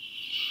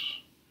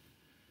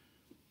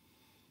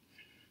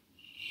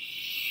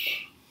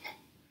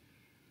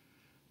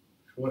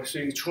 So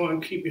you try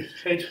and keep your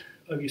head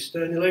over your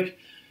sternum leg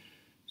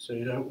so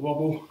you don't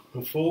wobble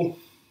and fall.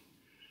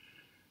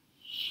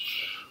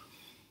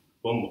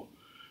 1 more.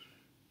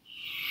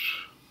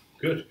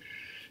 Good.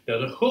 Now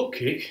the hook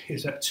kick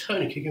is that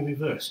turning kick in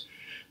reverse.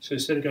 So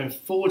instead of going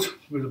forward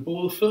with the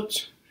ball of the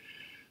foot,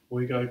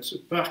 we go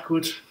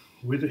backwards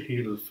with the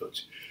heel of the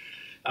foot.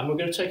 And we're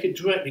going to take it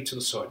directly to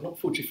the side, not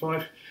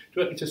 45,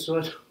 directly to the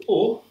side,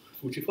 or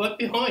 45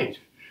 behind.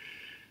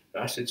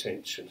 That's the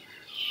tension.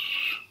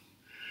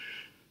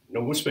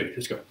 Normal speed,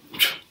 let's go.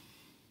 Let's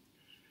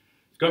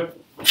go.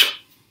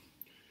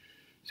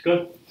 Let's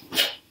go.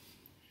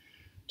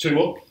 2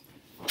 more.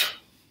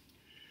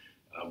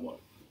 And 1.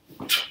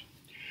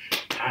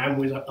 And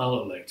with that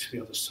other leg to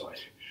the other side.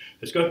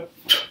 Let's go.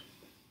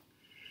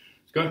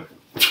 Let's go.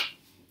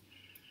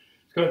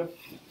 Let's go.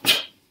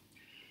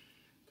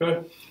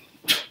 Go.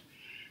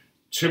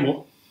 2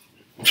 more.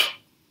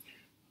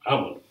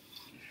 And 1.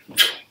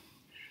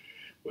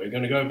 We're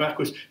going to go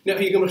backwards. Now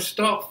you're going to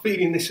start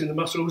feeling this in the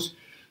muscles.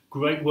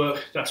 Great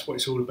work. That's what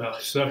it's all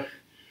about. So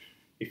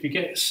if you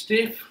get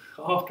stiff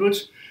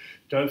afterwards,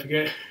 don't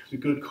forget the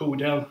good cool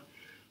down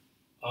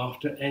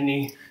after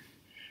any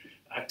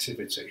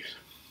activity.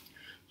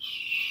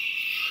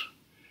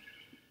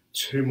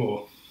 2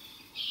 more.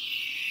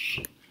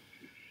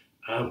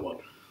 And 1.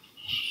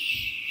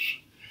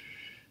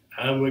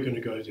 And we're going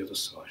to go to the other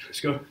side.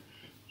 Let's go.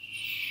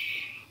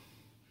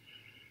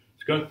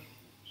 Let's go.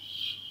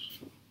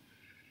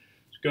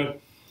 Let's go.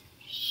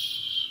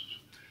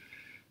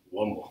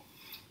 1 more.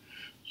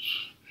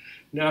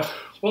 Now,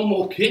 1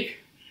 more kick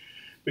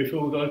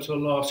before we go to the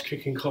last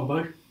kicking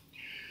combo.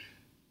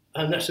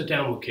 And that's a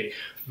downward kick.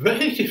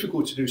 Very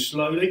difficult to do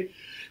slowly,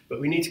 but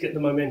we need to get the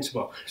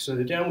momentum up. So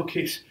the downward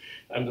kicks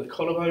and the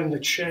collarbone, the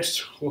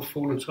chest will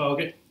fall on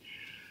target.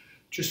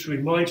 Just to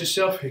remind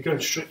yourself, you're going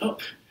straight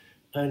up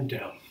and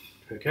down.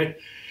 Okay.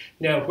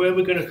 Now, where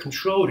we're going to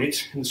control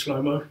it in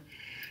slow-mo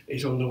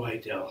is on the way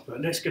down.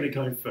 But let's get it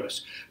going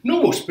first.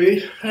 Normal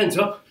speed, hands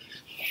up.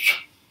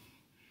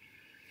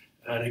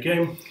 And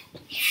again.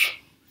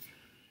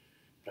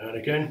 And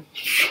again.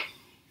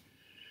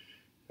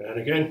 And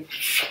again.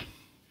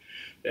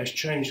 Let's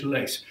change the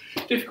legs.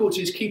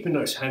 Difficulty is keeping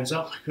those hands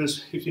up,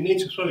 because if you need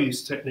to throw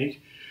this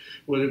technique,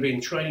 whether it be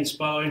in training,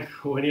 sparring,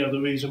 or any other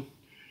reason,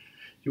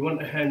 you want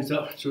the hands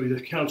up to either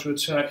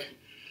counter-attack,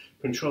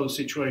 control the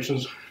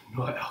situations.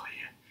 Right, oh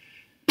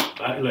yeah.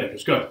 Back leg,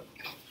 let's go.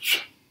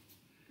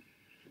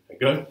 And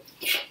go.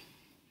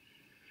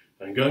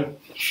 And go.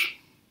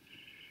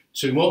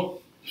 2 more.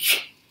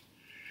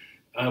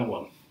 And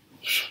 1.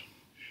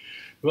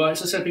 Right,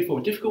 as I said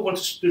before, difficult one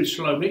to do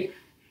slowly,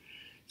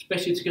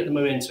 especially to get the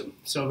momentum.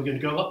 So we're going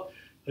to go up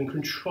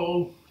and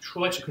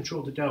try to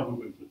control the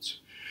downward movements.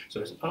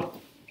 So it's up.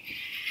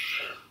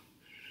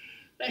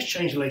 Let's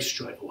change the legs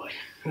straight away.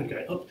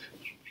 Okay, up.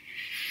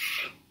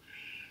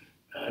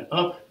 And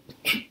up.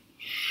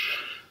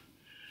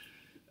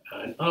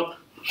 And up.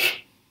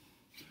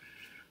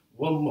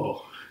 1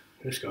 more.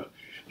 Let's go.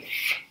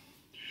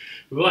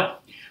 Right,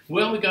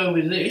 where we're going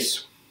with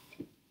this,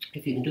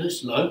 if you can do it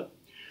slow,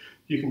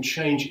 you can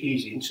change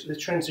easy into the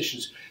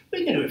transitions.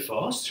 We can do it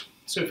fast.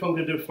 So if I'm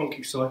going to do a front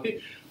kick, side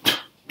kick.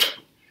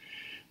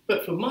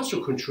 But for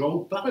muscle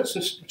control, balance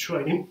and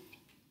training,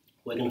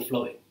 we're going to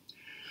flow it.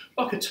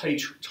 Like a Tai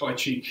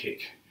Chi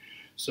kick.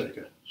 So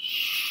go.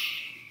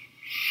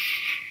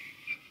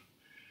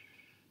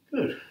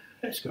 Good.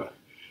 Let's go.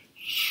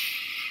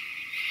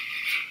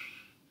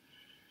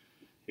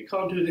 You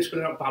can't do this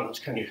without balance,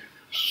 can you?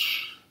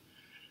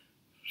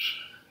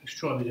 Let's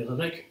try with the other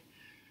leg.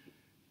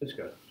 Let's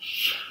go.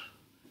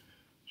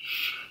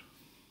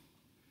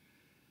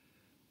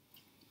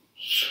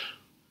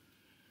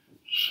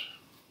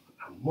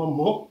 And 1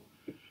 more.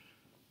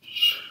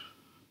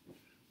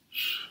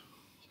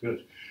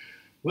 Good.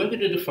 We're going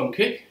to do the front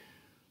kick,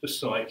 the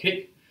side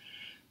kick,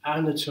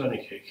 and the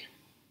turning kick.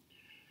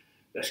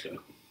 Let's go.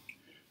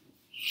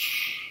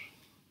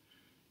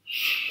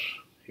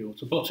 Heel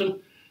to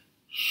bottom.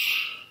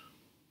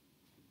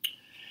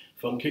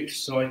 Front kick,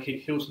 side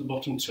kick, heel to the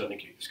bottom, turning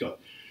kick. Let's go.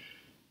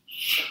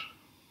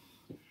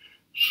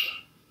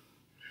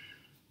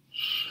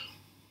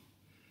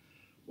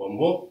 One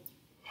more.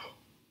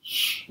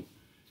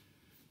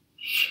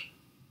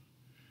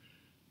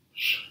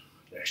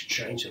 Let's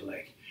change the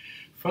leg.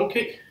 Front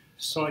kick,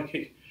 side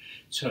kick,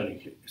 turning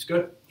kick. Let's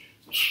go.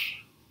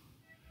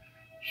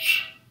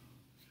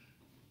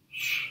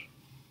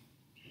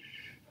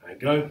 And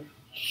go.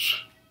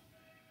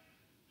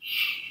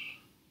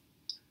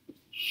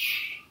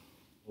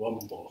 One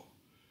more.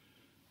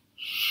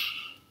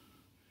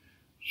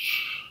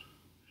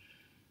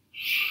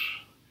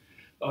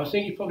 I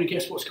think you probably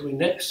guessed what's coming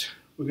next.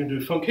 We're going to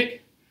do a front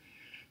kick.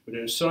 We're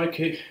doing a side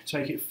kick,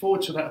 take it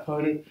forward to that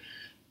opponent,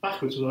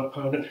 backwards to that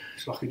opponent.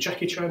 It's like a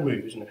Jackie Chan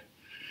move, isn't it?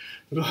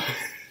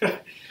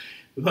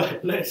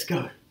 Right, let's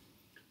go.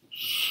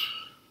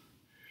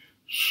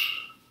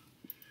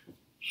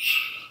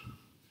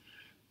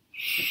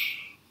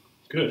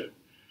 Good.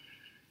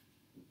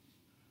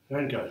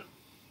 And go.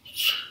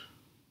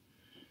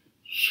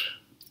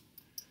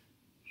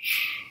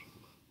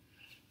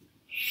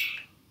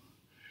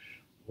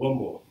 One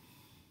more.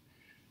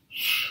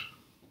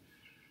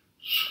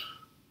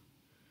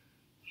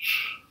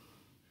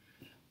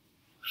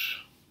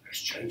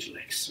 Let's change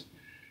legs.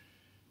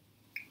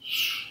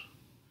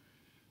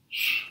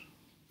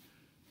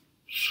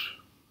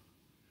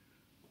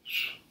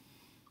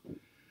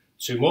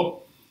 Two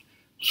more.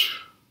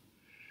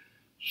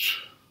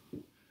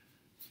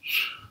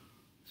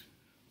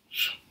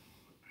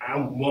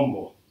 And one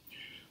more.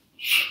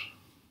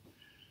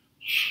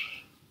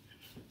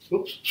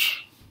 Oops.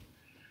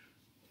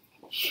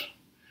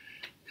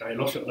 Okay,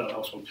 lost it on that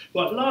last one.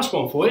 Right, last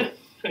one for you,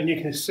 and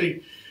you can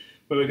see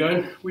where we're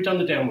going. We've done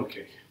the downward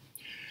kick.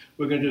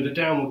 We're going to do the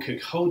downward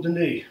kick, hold the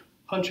knee,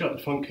 punch out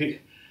the front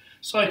kick,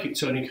 side kick,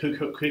 turning kick,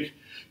 hook kick,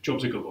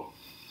 job's a good one.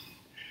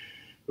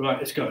 Right,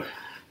 let's go.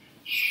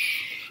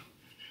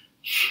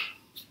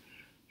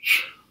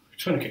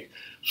 Turning kick,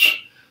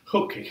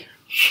 hook kick,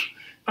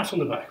 pat on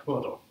the back,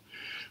 well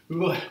done.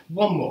 Right,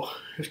 one more,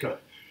 let's go.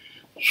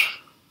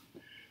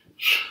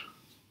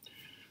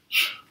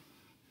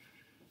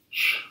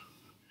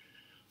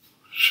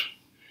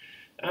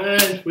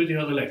 And with the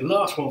other leg,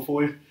 last one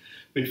for you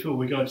before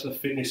we go into the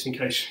fitness in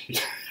case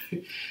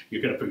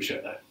you're going to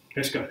appreciate that.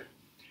 Let's go.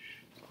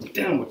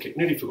 Downward kick,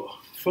 nearly forgot.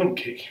 Front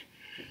kick,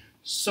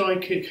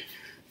 side kick,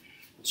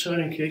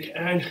 turning kick,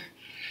 and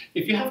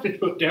if you have to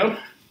put down,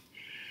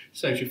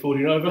 saves you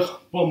falling over,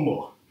 one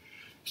more.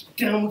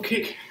 Downward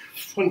kick,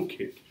 front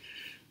kick,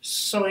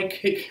 side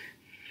kick,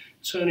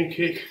 turning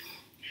kick,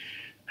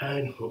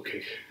 and hook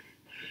kick.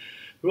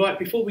 Right,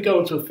 before we go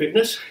on to the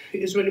fitness,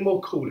 is there any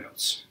more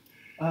call-outs?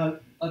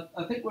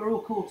 I think we're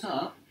all caught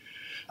up.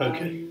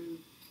 Okay.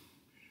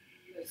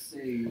 Let's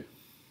see.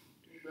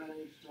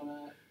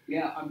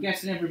 Yeah, I'm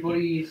guessing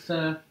everybody is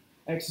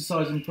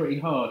exercising pretty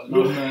hard,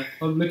 and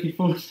I'm looking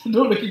forward.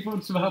 Not looking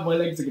forward to how my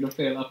legs are going to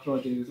feel after I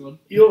do this one.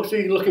 You're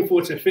obviously looking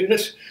forward to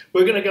fitness.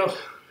 We're going to go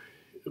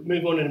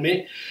move on in a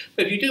minute.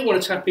 But if you do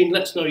want to tap in,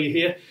 let us know you're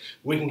here.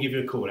 We can give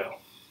you a call out.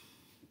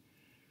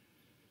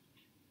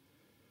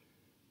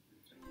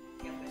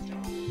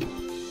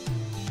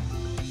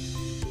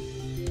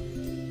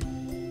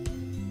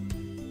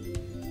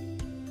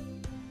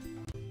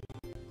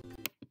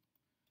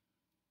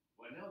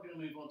 We're now going to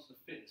move on to the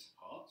fitness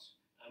part,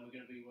 and we're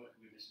going to be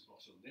working with Mrs.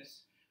 Ross on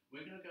this.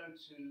 We're going to go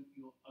to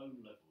your own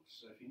levels.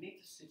 So if you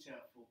need to sit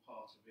out for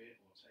part of it,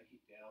 or take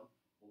it down,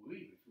 or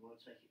even if you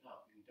want to take it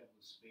up, you can double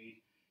the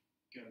speed,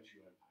 go to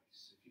your own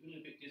pace. If you're a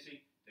little bit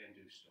dizzy, then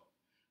do stop.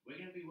 We're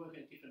going to be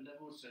working at different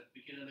levels, so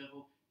beginner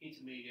level,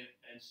 intermediate,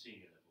 and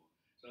senior level.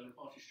 So I'm going to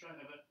pass you straight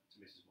over to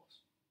Mrs.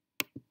 Ross.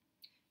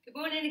 Good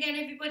morning again,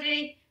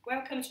 everybody.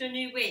 Welcome to a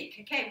new week.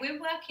 Okay, we're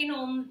working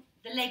on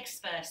the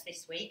legs first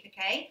this week,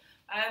 okay?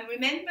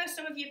 Remember,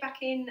 some of you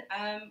back in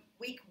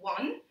week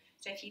 1,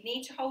 so if you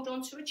need to hold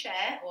on to a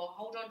chair or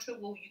hold on to a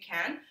wall, you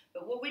can.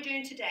 But what we're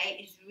doing today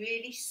is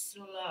really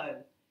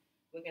slow.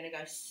 We're going to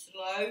go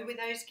slow with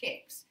those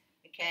kicks,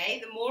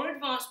 okay? The more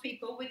advanced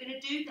people, we're going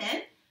to do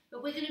them,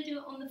 but we're going to do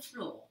it on the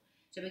floor.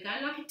 So we're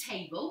going like a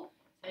table,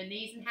 so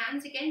knees and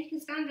hands. Again, you can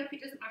stand up,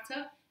 it doesn't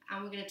matter.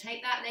 And we're going to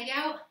take that leg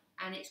out,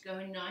 and it's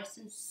going nice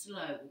and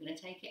slow. We're going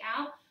to take it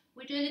out.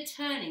 We're doing a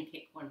turning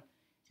kick one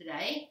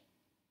today.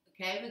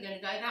 Okay, we're going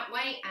to go that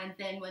way, and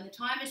then when the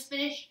time is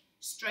finished,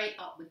 straight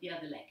up with the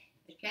other leg.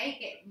 Okay,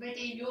 get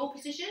ready in your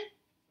position.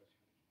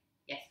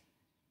 Yes.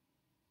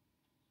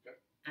 Go.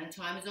 And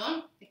time is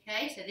on.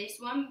 Okay, so this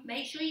one,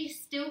 make sure you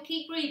still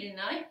keep breathing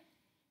though.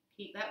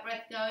 Keep that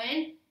breath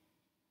going.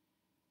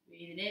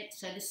 Breathing in.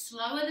 So the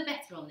slower the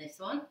better on this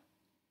one.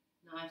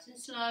 Nice and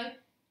slow.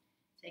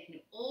 Taking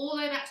it all the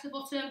way back to the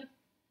bottom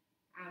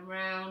and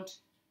round.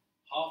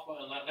 Halfway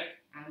on that leg.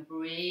 And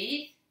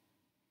breathe.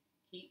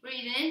 Keep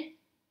breathing.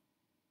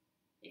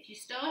 If you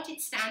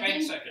started standing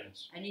 10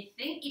 seconds. And you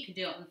think you can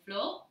do it on the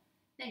floor,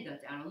 then go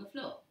down on the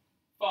floor.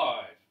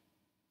 5,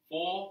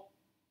 4,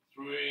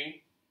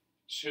 3,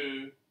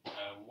 2,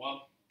 and 1.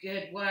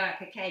 Good work.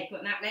 Okay,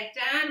 putting that leg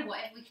down.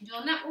 Whatever we can do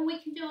on that one, we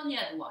can do on the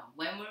other one.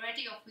 When we're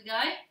ready, off we go.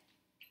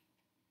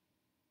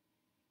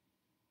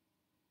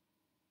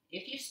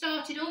 If you've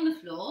started on the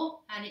floor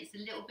and it's a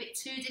little bit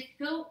too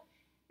difficult,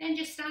 then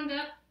just stand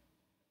up,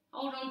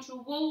 hold on to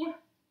a wall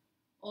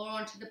or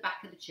onto the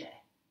back of the chair.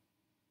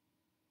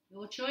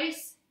 Your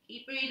choice.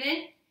 Keep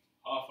breathing.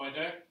 Halfway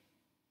down.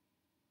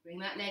 Bring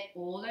that leg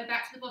all the way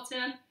back to the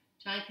bottom.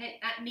 Try and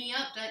keep that knee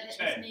up. Don't let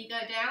this knee go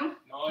down.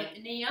 9, Keep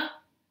the knee up.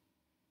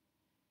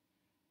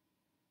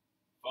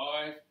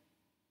 5,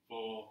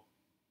 4,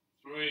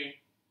 3,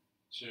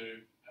 2,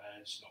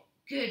 and stop.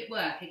 Good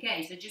work.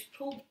 Again, so just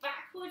pull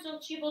backwards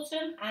onto your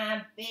bottom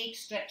and big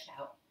stretch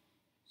out.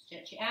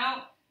 Stretch it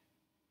out.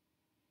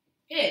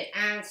 Good.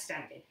 And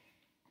standing.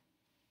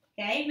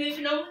 Okay,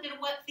 moving on, we're going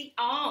to work the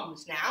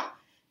arms now.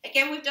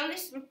 Again, we've done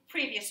this from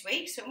previous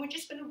weeks, so we're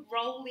just going to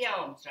roll the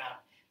arms around.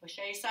 We'll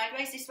show you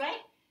sideways this way.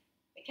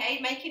 Okay,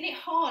 making it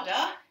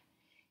harder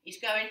is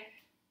going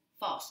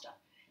faster.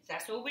 So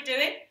that's all we're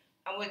doing,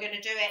 and we're going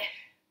to do it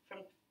from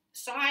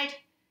side,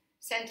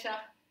 centre,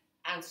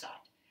 and side.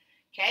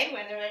 Okay,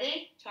 when they're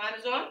ready,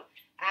 timer's on,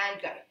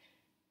 and go.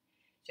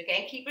 So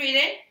again, keep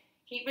breathing,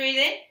 keep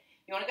breathing.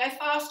 You want to go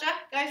faster,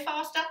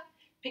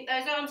 pick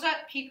those arms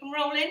up, keep them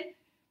rolling,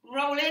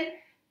 rolling,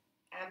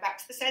 and back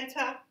to the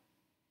centre,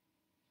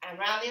 and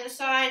round the other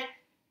side.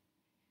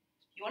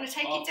 You want to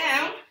take it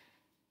down,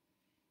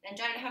 then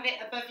don't have it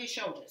above your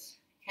shoulders,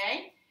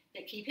 okay?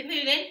 But keep it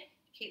moving,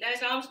 keep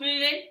those arms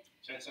moving.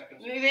 10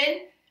 seconds.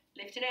 Moving,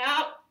 lifting it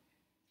up.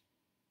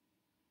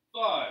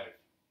 5,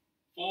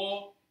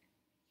 4,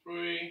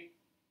 3,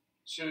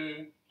 2,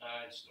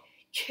 and stop.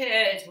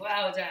 Good,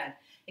 well done.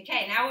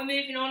 Okay, now we're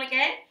moving on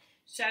again.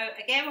 So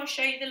again, we'll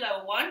show you the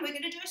lower one. We're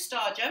going to do a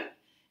star jump.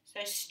 So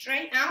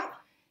straight out,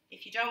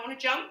 if you don't want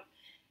to jump,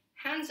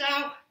 hands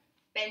out,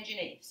 bend your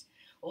knees.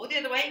 Or the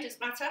other way, it doesn't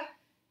matter.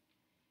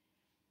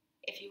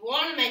 If you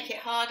want to make it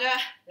harder,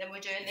 then we're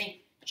doing the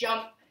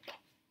jump,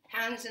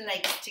 hands and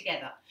legs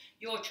together.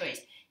 Your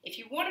choice. If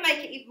you want to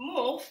make it even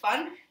more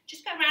fun,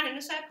 just go around in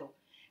a circle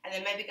and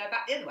then maybe go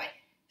back the other way.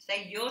 So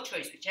your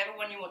choice, whichever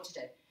one you want to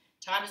do.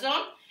 Time is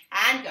on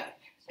and go.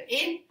 So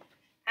in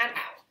and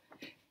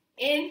out.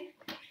 In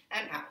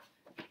and out.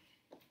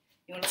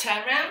 You want to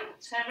turn around,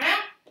 turn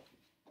around.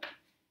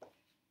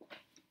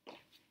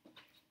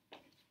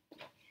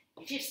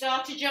 If you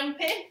started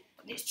jumping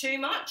and it's too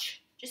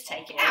much, just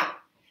take it out.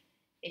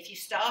 If you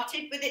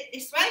started with it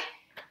this way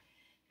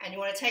and you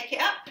want to take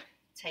it up,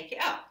 take it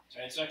up.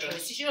 10 seconds.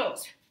 Choice is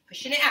yours.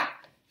 Pushing it out.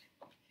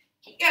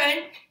 Keep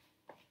going.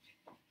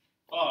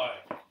 5,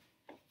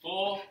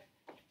 4,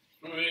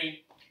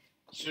 3,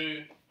 2,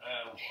 and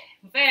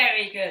 1.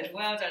 Very good.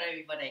 Well done,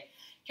 everybody.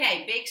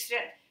 Okay, big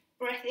stretch.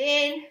 Breath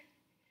in.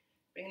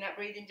 Bring that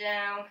breathing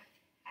down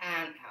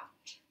and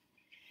out.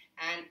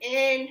 And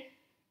in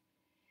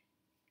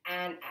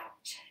and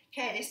out.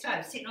 Okay, this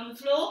time sitting on the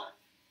floor.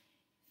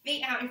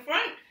 Feet out in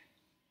front.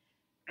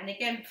 And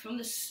again, from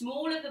the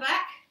small of the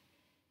back,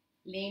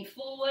 lean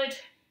forward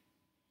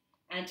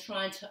and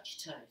try and touch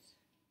your toes.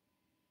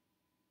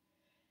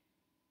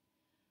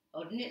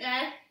 Holding it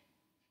there.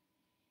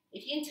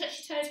 If you can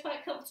touch your toes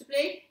quite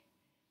comfortably,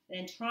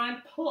 then try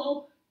and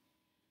pull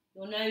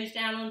your nose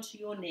down onto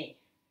your knee.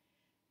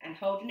 And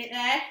holding it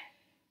there.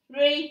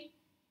 3,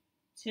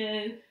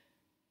 2,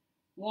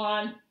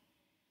 1,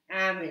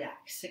 and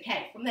relax.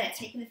 Okay, from there,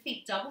 taking the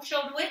feet double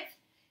shoulder width,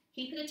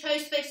 keeping the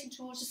toes facing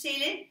towards the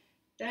ceiling.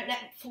 Don't let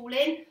them fall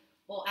in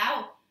or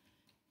out.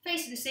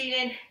 Facing the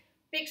ceiling,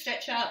 big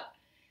stretch up,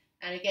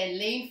 and again,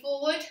 lean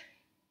forward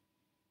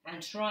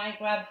and try and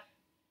grab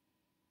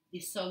the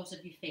soles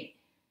of your feet.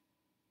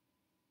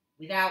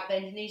 Without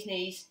bending these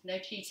knees, no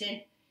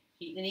cheating.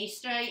 Keep the knees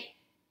straight.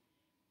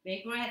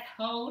 Big breath,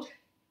 hold.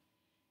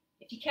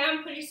 If you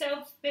can, put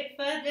yourself a bit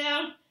further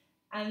down,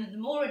 and the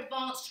more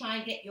advanced, try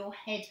and get your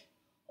head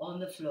on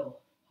the floor.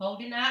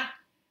 Holding that.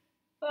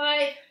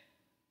 5,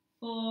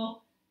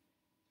 4,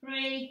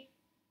 3,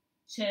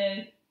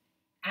 2,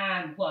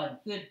 and 1.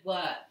 Good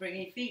work.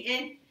 Bring your feet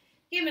in.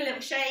 Give them a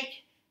little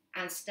shake,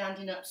 and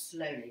standing up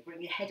slowly.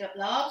 Bring your head up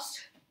last.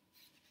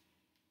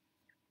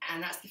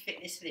 And that's the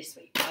fitness for this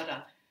week. Well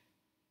done.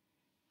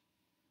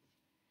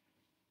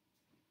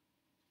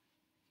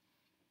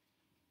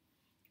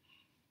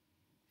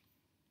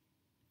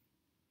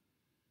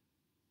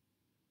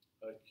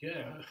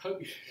 Okay, I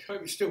hope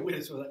you're still with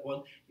us for that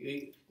one.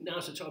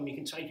 Now's the time you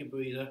can take a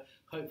breather.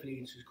 Hopefully you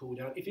can just cool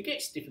down. If you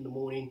get stiff in the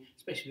morning,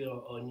 especially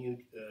our new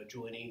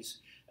joinees,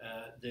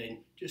 then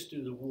just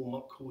do the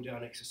warm-up,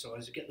 cool-down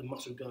exercise to get the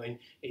muscle going.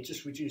 It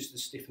just reduces the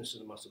stiffness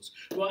of the muscles.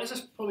 Right, as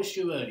I promised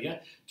you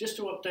earlier, just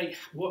to update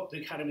what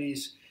the academy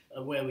is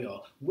and where we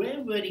are.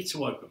 We're ready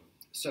to open.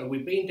 So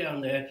we've been down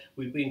there,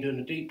 we've been doing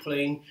a deep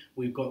clean,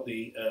 we've got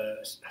the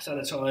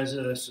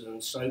sanitisers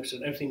and soaps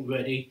and everything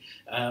ready,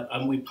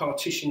 and we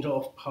partitioned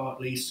off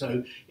partly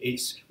so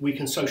we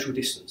can social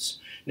distance.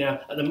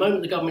 Now, at the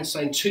moment, the government's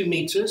saying 2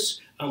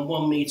 metres and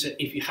 1 metre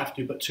if you have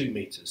to, but 2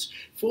 metres.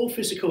 For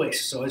physical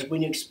exercise,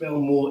 when you expel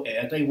more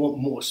air, they want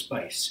more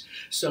space.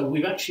 So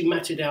we've actually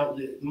marked out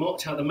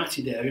the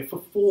matted area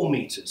for 4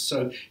 metres.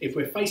 So if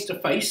we're face to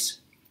face,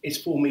 it's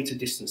 4 metre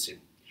distancing.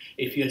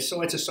 If you're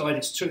side to side,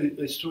 it's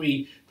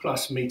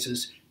 3+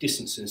 metres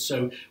distancing.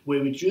 So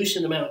we're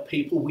reducing the amount of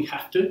people we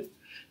have to.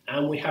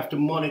 and we have to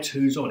monitor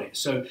who's on it.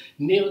 So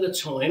near the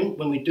time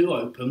when we do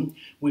open,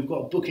 we've got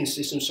a booking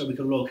system so we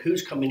can log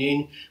who's coming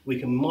in, we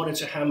can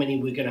monitor how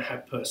many we're going to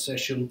have per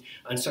session,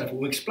 and so forth.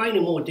 We'll explain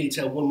in more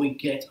detail when we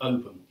get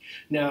open.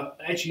 Now,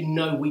 as you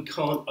know, we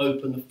can't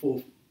open the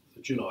 4th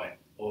of July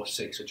or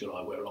 6th of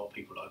July, where a lot of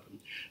people open,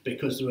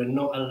 because we're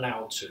not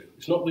allowed to.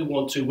 It's not we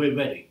want to, we're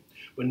ready.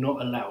 We're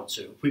not allowed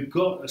to. We've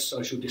got a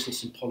social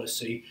distancing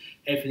policy,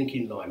 everything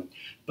in line.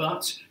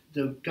 But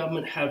the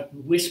government have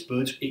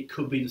whispered it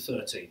could be the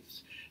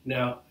 13th.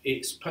 Now,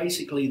 it's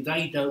basically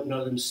they don't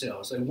know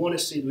themselves. They want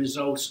to see the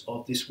results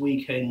of this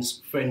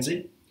weekend's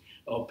frenzy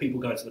of people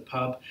going to the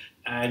pub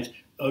and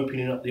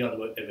opening up the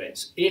other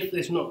events. If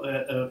there's not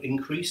an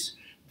increase,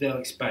 they'll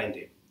expand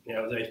it. You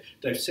know,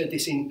 they've said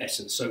this in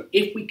essence. So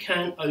if we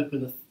can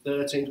open the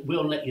 13th,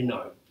 we'll let you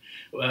know.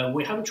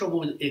 We're having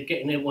trouble with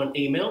getting everyone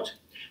emailed,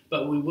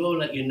 but we will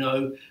let you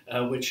know.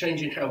 We're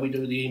changing how we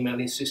do the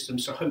emailing system,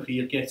 so hopefully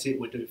you'll get it.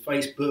 We'll do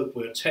Facebook,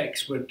 we'll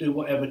text, we'll do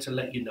whatever to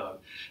let you know,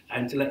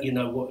 and to let you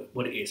know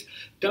what it is.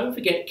 Don't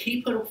forget,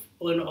 keep an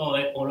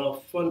eye on our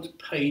front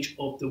page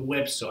of the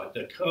website,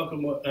 the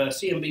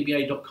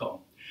CMBBA.com.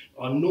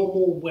 Our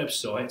normal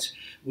website,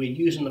 we're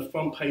using the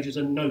front page as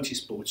a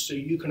notice board, so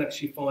you can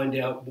actually find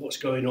out what's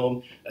going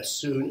on as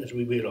soon as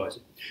we realise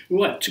it.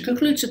 Right, to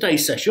conclude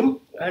today's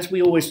session, as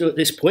we always do at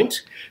this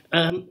point,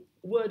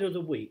 word of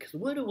the week. The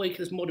word of the week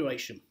is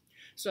moderation.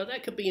 So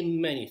that could be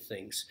in many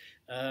things.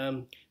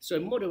 So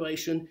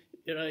moderation,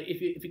 you know,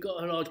 if you've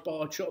got a large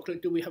bar of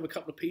chocolate, do we have a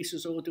couple of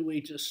pieces, or do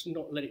we just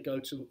not let it go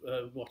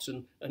to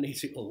rotten and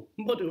eat it all?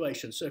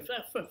 Moderation. So if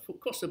that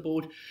across the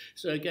board.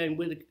 So again,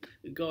 with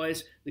the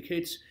guys, the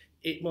kids,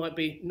 it might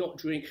be not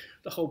drink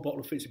the whole bottle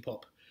of fizzy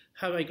pop.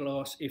 Have a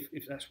glass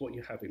if that's what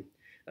you're having.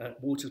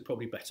 Water's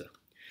probably better.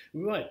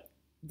 Right,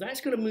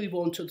 that's going to move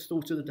on to the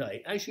thought of the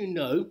day. As you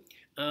know,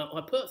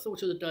 I put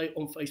thought of the day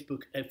on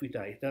Facebook every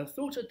day. Now,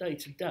 thought of the day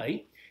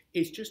today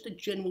is just a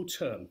general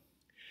term,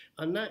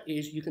 and that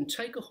is you can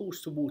take a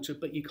horse to water,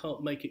 but you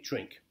can't make it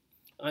drink.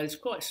 And it's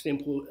quite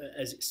simple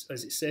as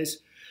it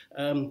says.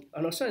 And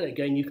I'll say that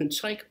again, you can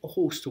take a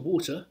horse to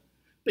water,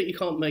 but you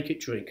can't make it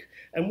drink.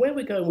 And where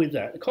we're going with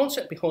that, the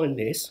concept behind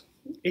this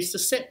is to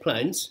set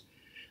plans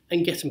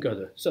and get them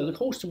together. So the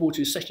horse to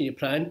water is setting your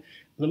plan, and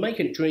the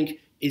making it drink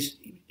is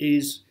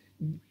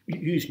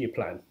using your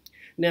plan.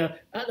 Now,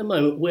 at the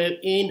moment, we're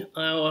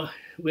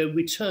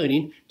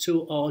returning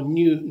to our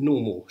new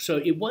normal. So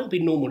it won't be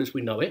normal as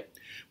we know it.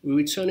 We're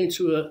returning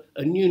to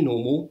a new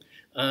normal,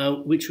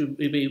 which will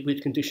be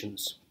with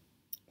conditions.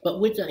 But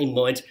with that in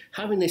mind,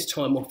 having this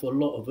time off for a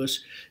lot of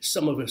us,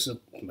 some of us have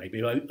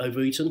maybe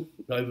overeaten,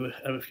 have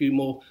a few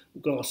more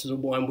glasses of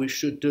wine we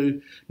should do,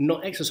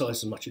 not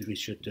exercise as much as we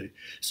should do.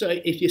 So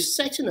if you're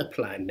setting a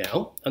plan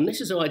now, and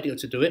this is the idea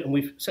to do it, and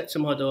we've set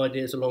some other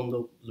ideas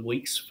along the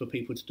weeks for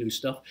people to do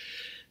stuff,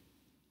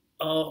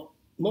 our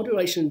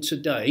moderation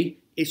today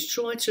is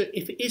try to,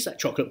 if it is that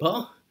chocolate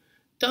bar,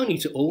 don't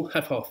eat it all,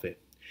 have half it.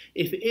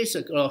 If it is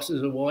a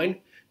glasses of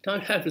wine,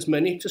 don't have as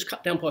many, just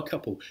cut down by a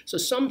couple. So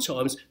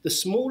sometimes the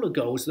smaller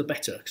goals, the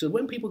better. So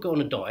when people go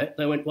on a diet,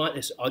 they went,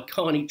 right, I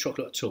can't eat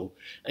chocolate at all.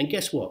 And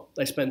guess what?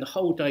 They spend the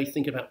whole day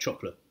thinking about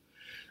chocolate.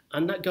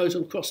 And that goes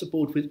across the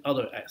board with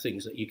other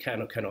things that you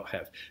can or cannot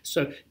have.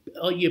 So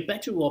are you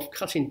better off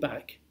cutting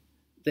back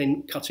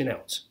than cutting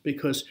out?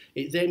 Because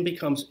it then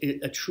becomes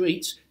a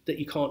treat that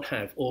you can't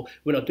have. Or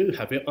when I do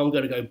have it, I'm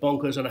going to go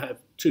bonkers and I have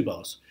 2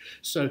 bars.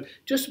 So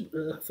just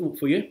a thought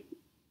for you.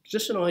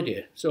 Just an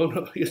idea.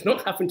 So it's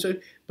not having to,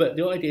 but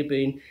the idea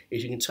being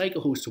is you can take a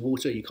horse to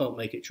water, you can't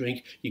make it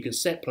drink, you can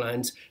set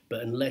plans,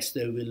 but unless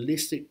they're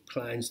realistic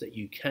plans that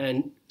you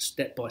can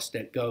step by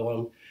step go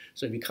on.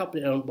 So if you cut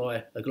it down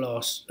by a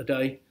glass a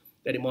day,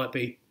 then it might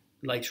be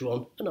later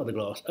on another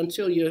glass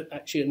until you're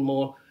actually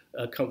more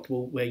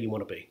comfortable where you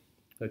want to be.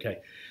 Okay.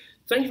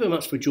 Thank you very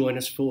much for joining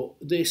us for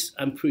this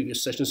and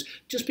previous sessions.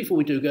 Just before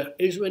we do go,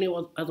 is there any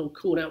other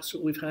call outs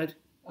that we've had?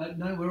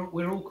 No,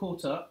 we're all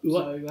caught up.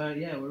 So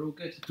yeah, we're all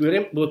good.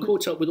 Brilliant. We're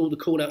caught up with all the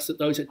call-outs that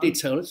those that did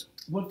tell us.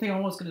 One thing I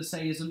was going to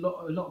say is a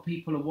lot of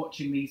people are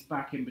watching these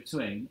back in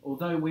between.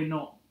 Although we're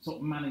not sort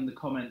of manning the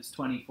comments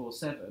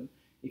 24/7.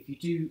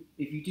 If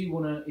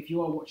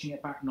you are watching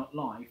it back not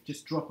live,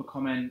 just drop a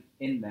comment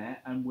in there,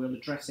 and we'll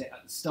address it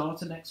at the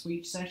start of next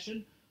week's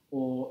session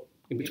or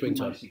in between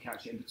times. Mostly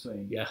catch it in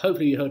between. Yeah,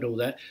 hopefully you heard all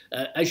that.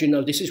 As you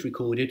know, this is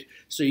recorded,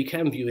 so you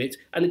can view it.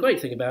 And the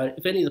great thing about it,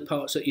 if any of the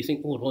parts that you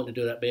think, oh, I'd want to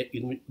do that bit,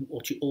 you can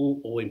watch it all,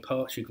 or in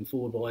parts, you can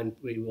forward,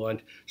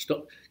 rewind,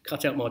 stop,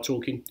 cut out my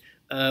talking.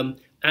 And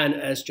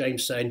as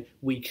James saying,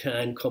 we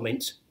can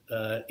comment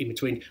in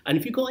between. And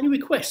if you've got any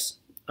requests,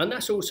 and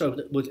that's also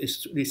what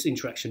this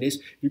interaction is,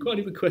 if you've got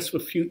any requests for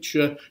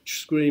future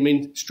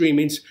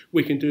streamings,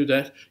 we can do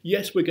that.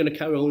 Yes, we're going to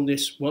carry on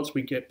this once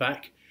we get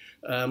back.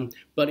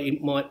 But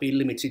it might be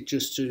limited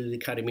just to the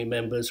Academy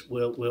members.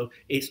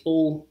 It's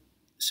all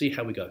see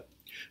how we go.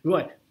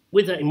 Right,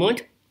 with that in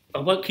mind, I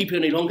won't keep you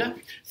any longer.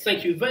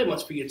 Thank you very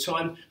much for your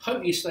time.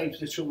 Hope you stayed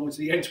towards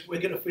the end. We're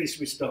going to finish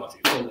with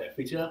starting from there.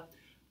 Peter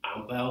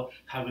and Belle,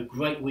 have a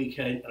great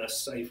weekend and a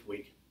safe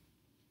week.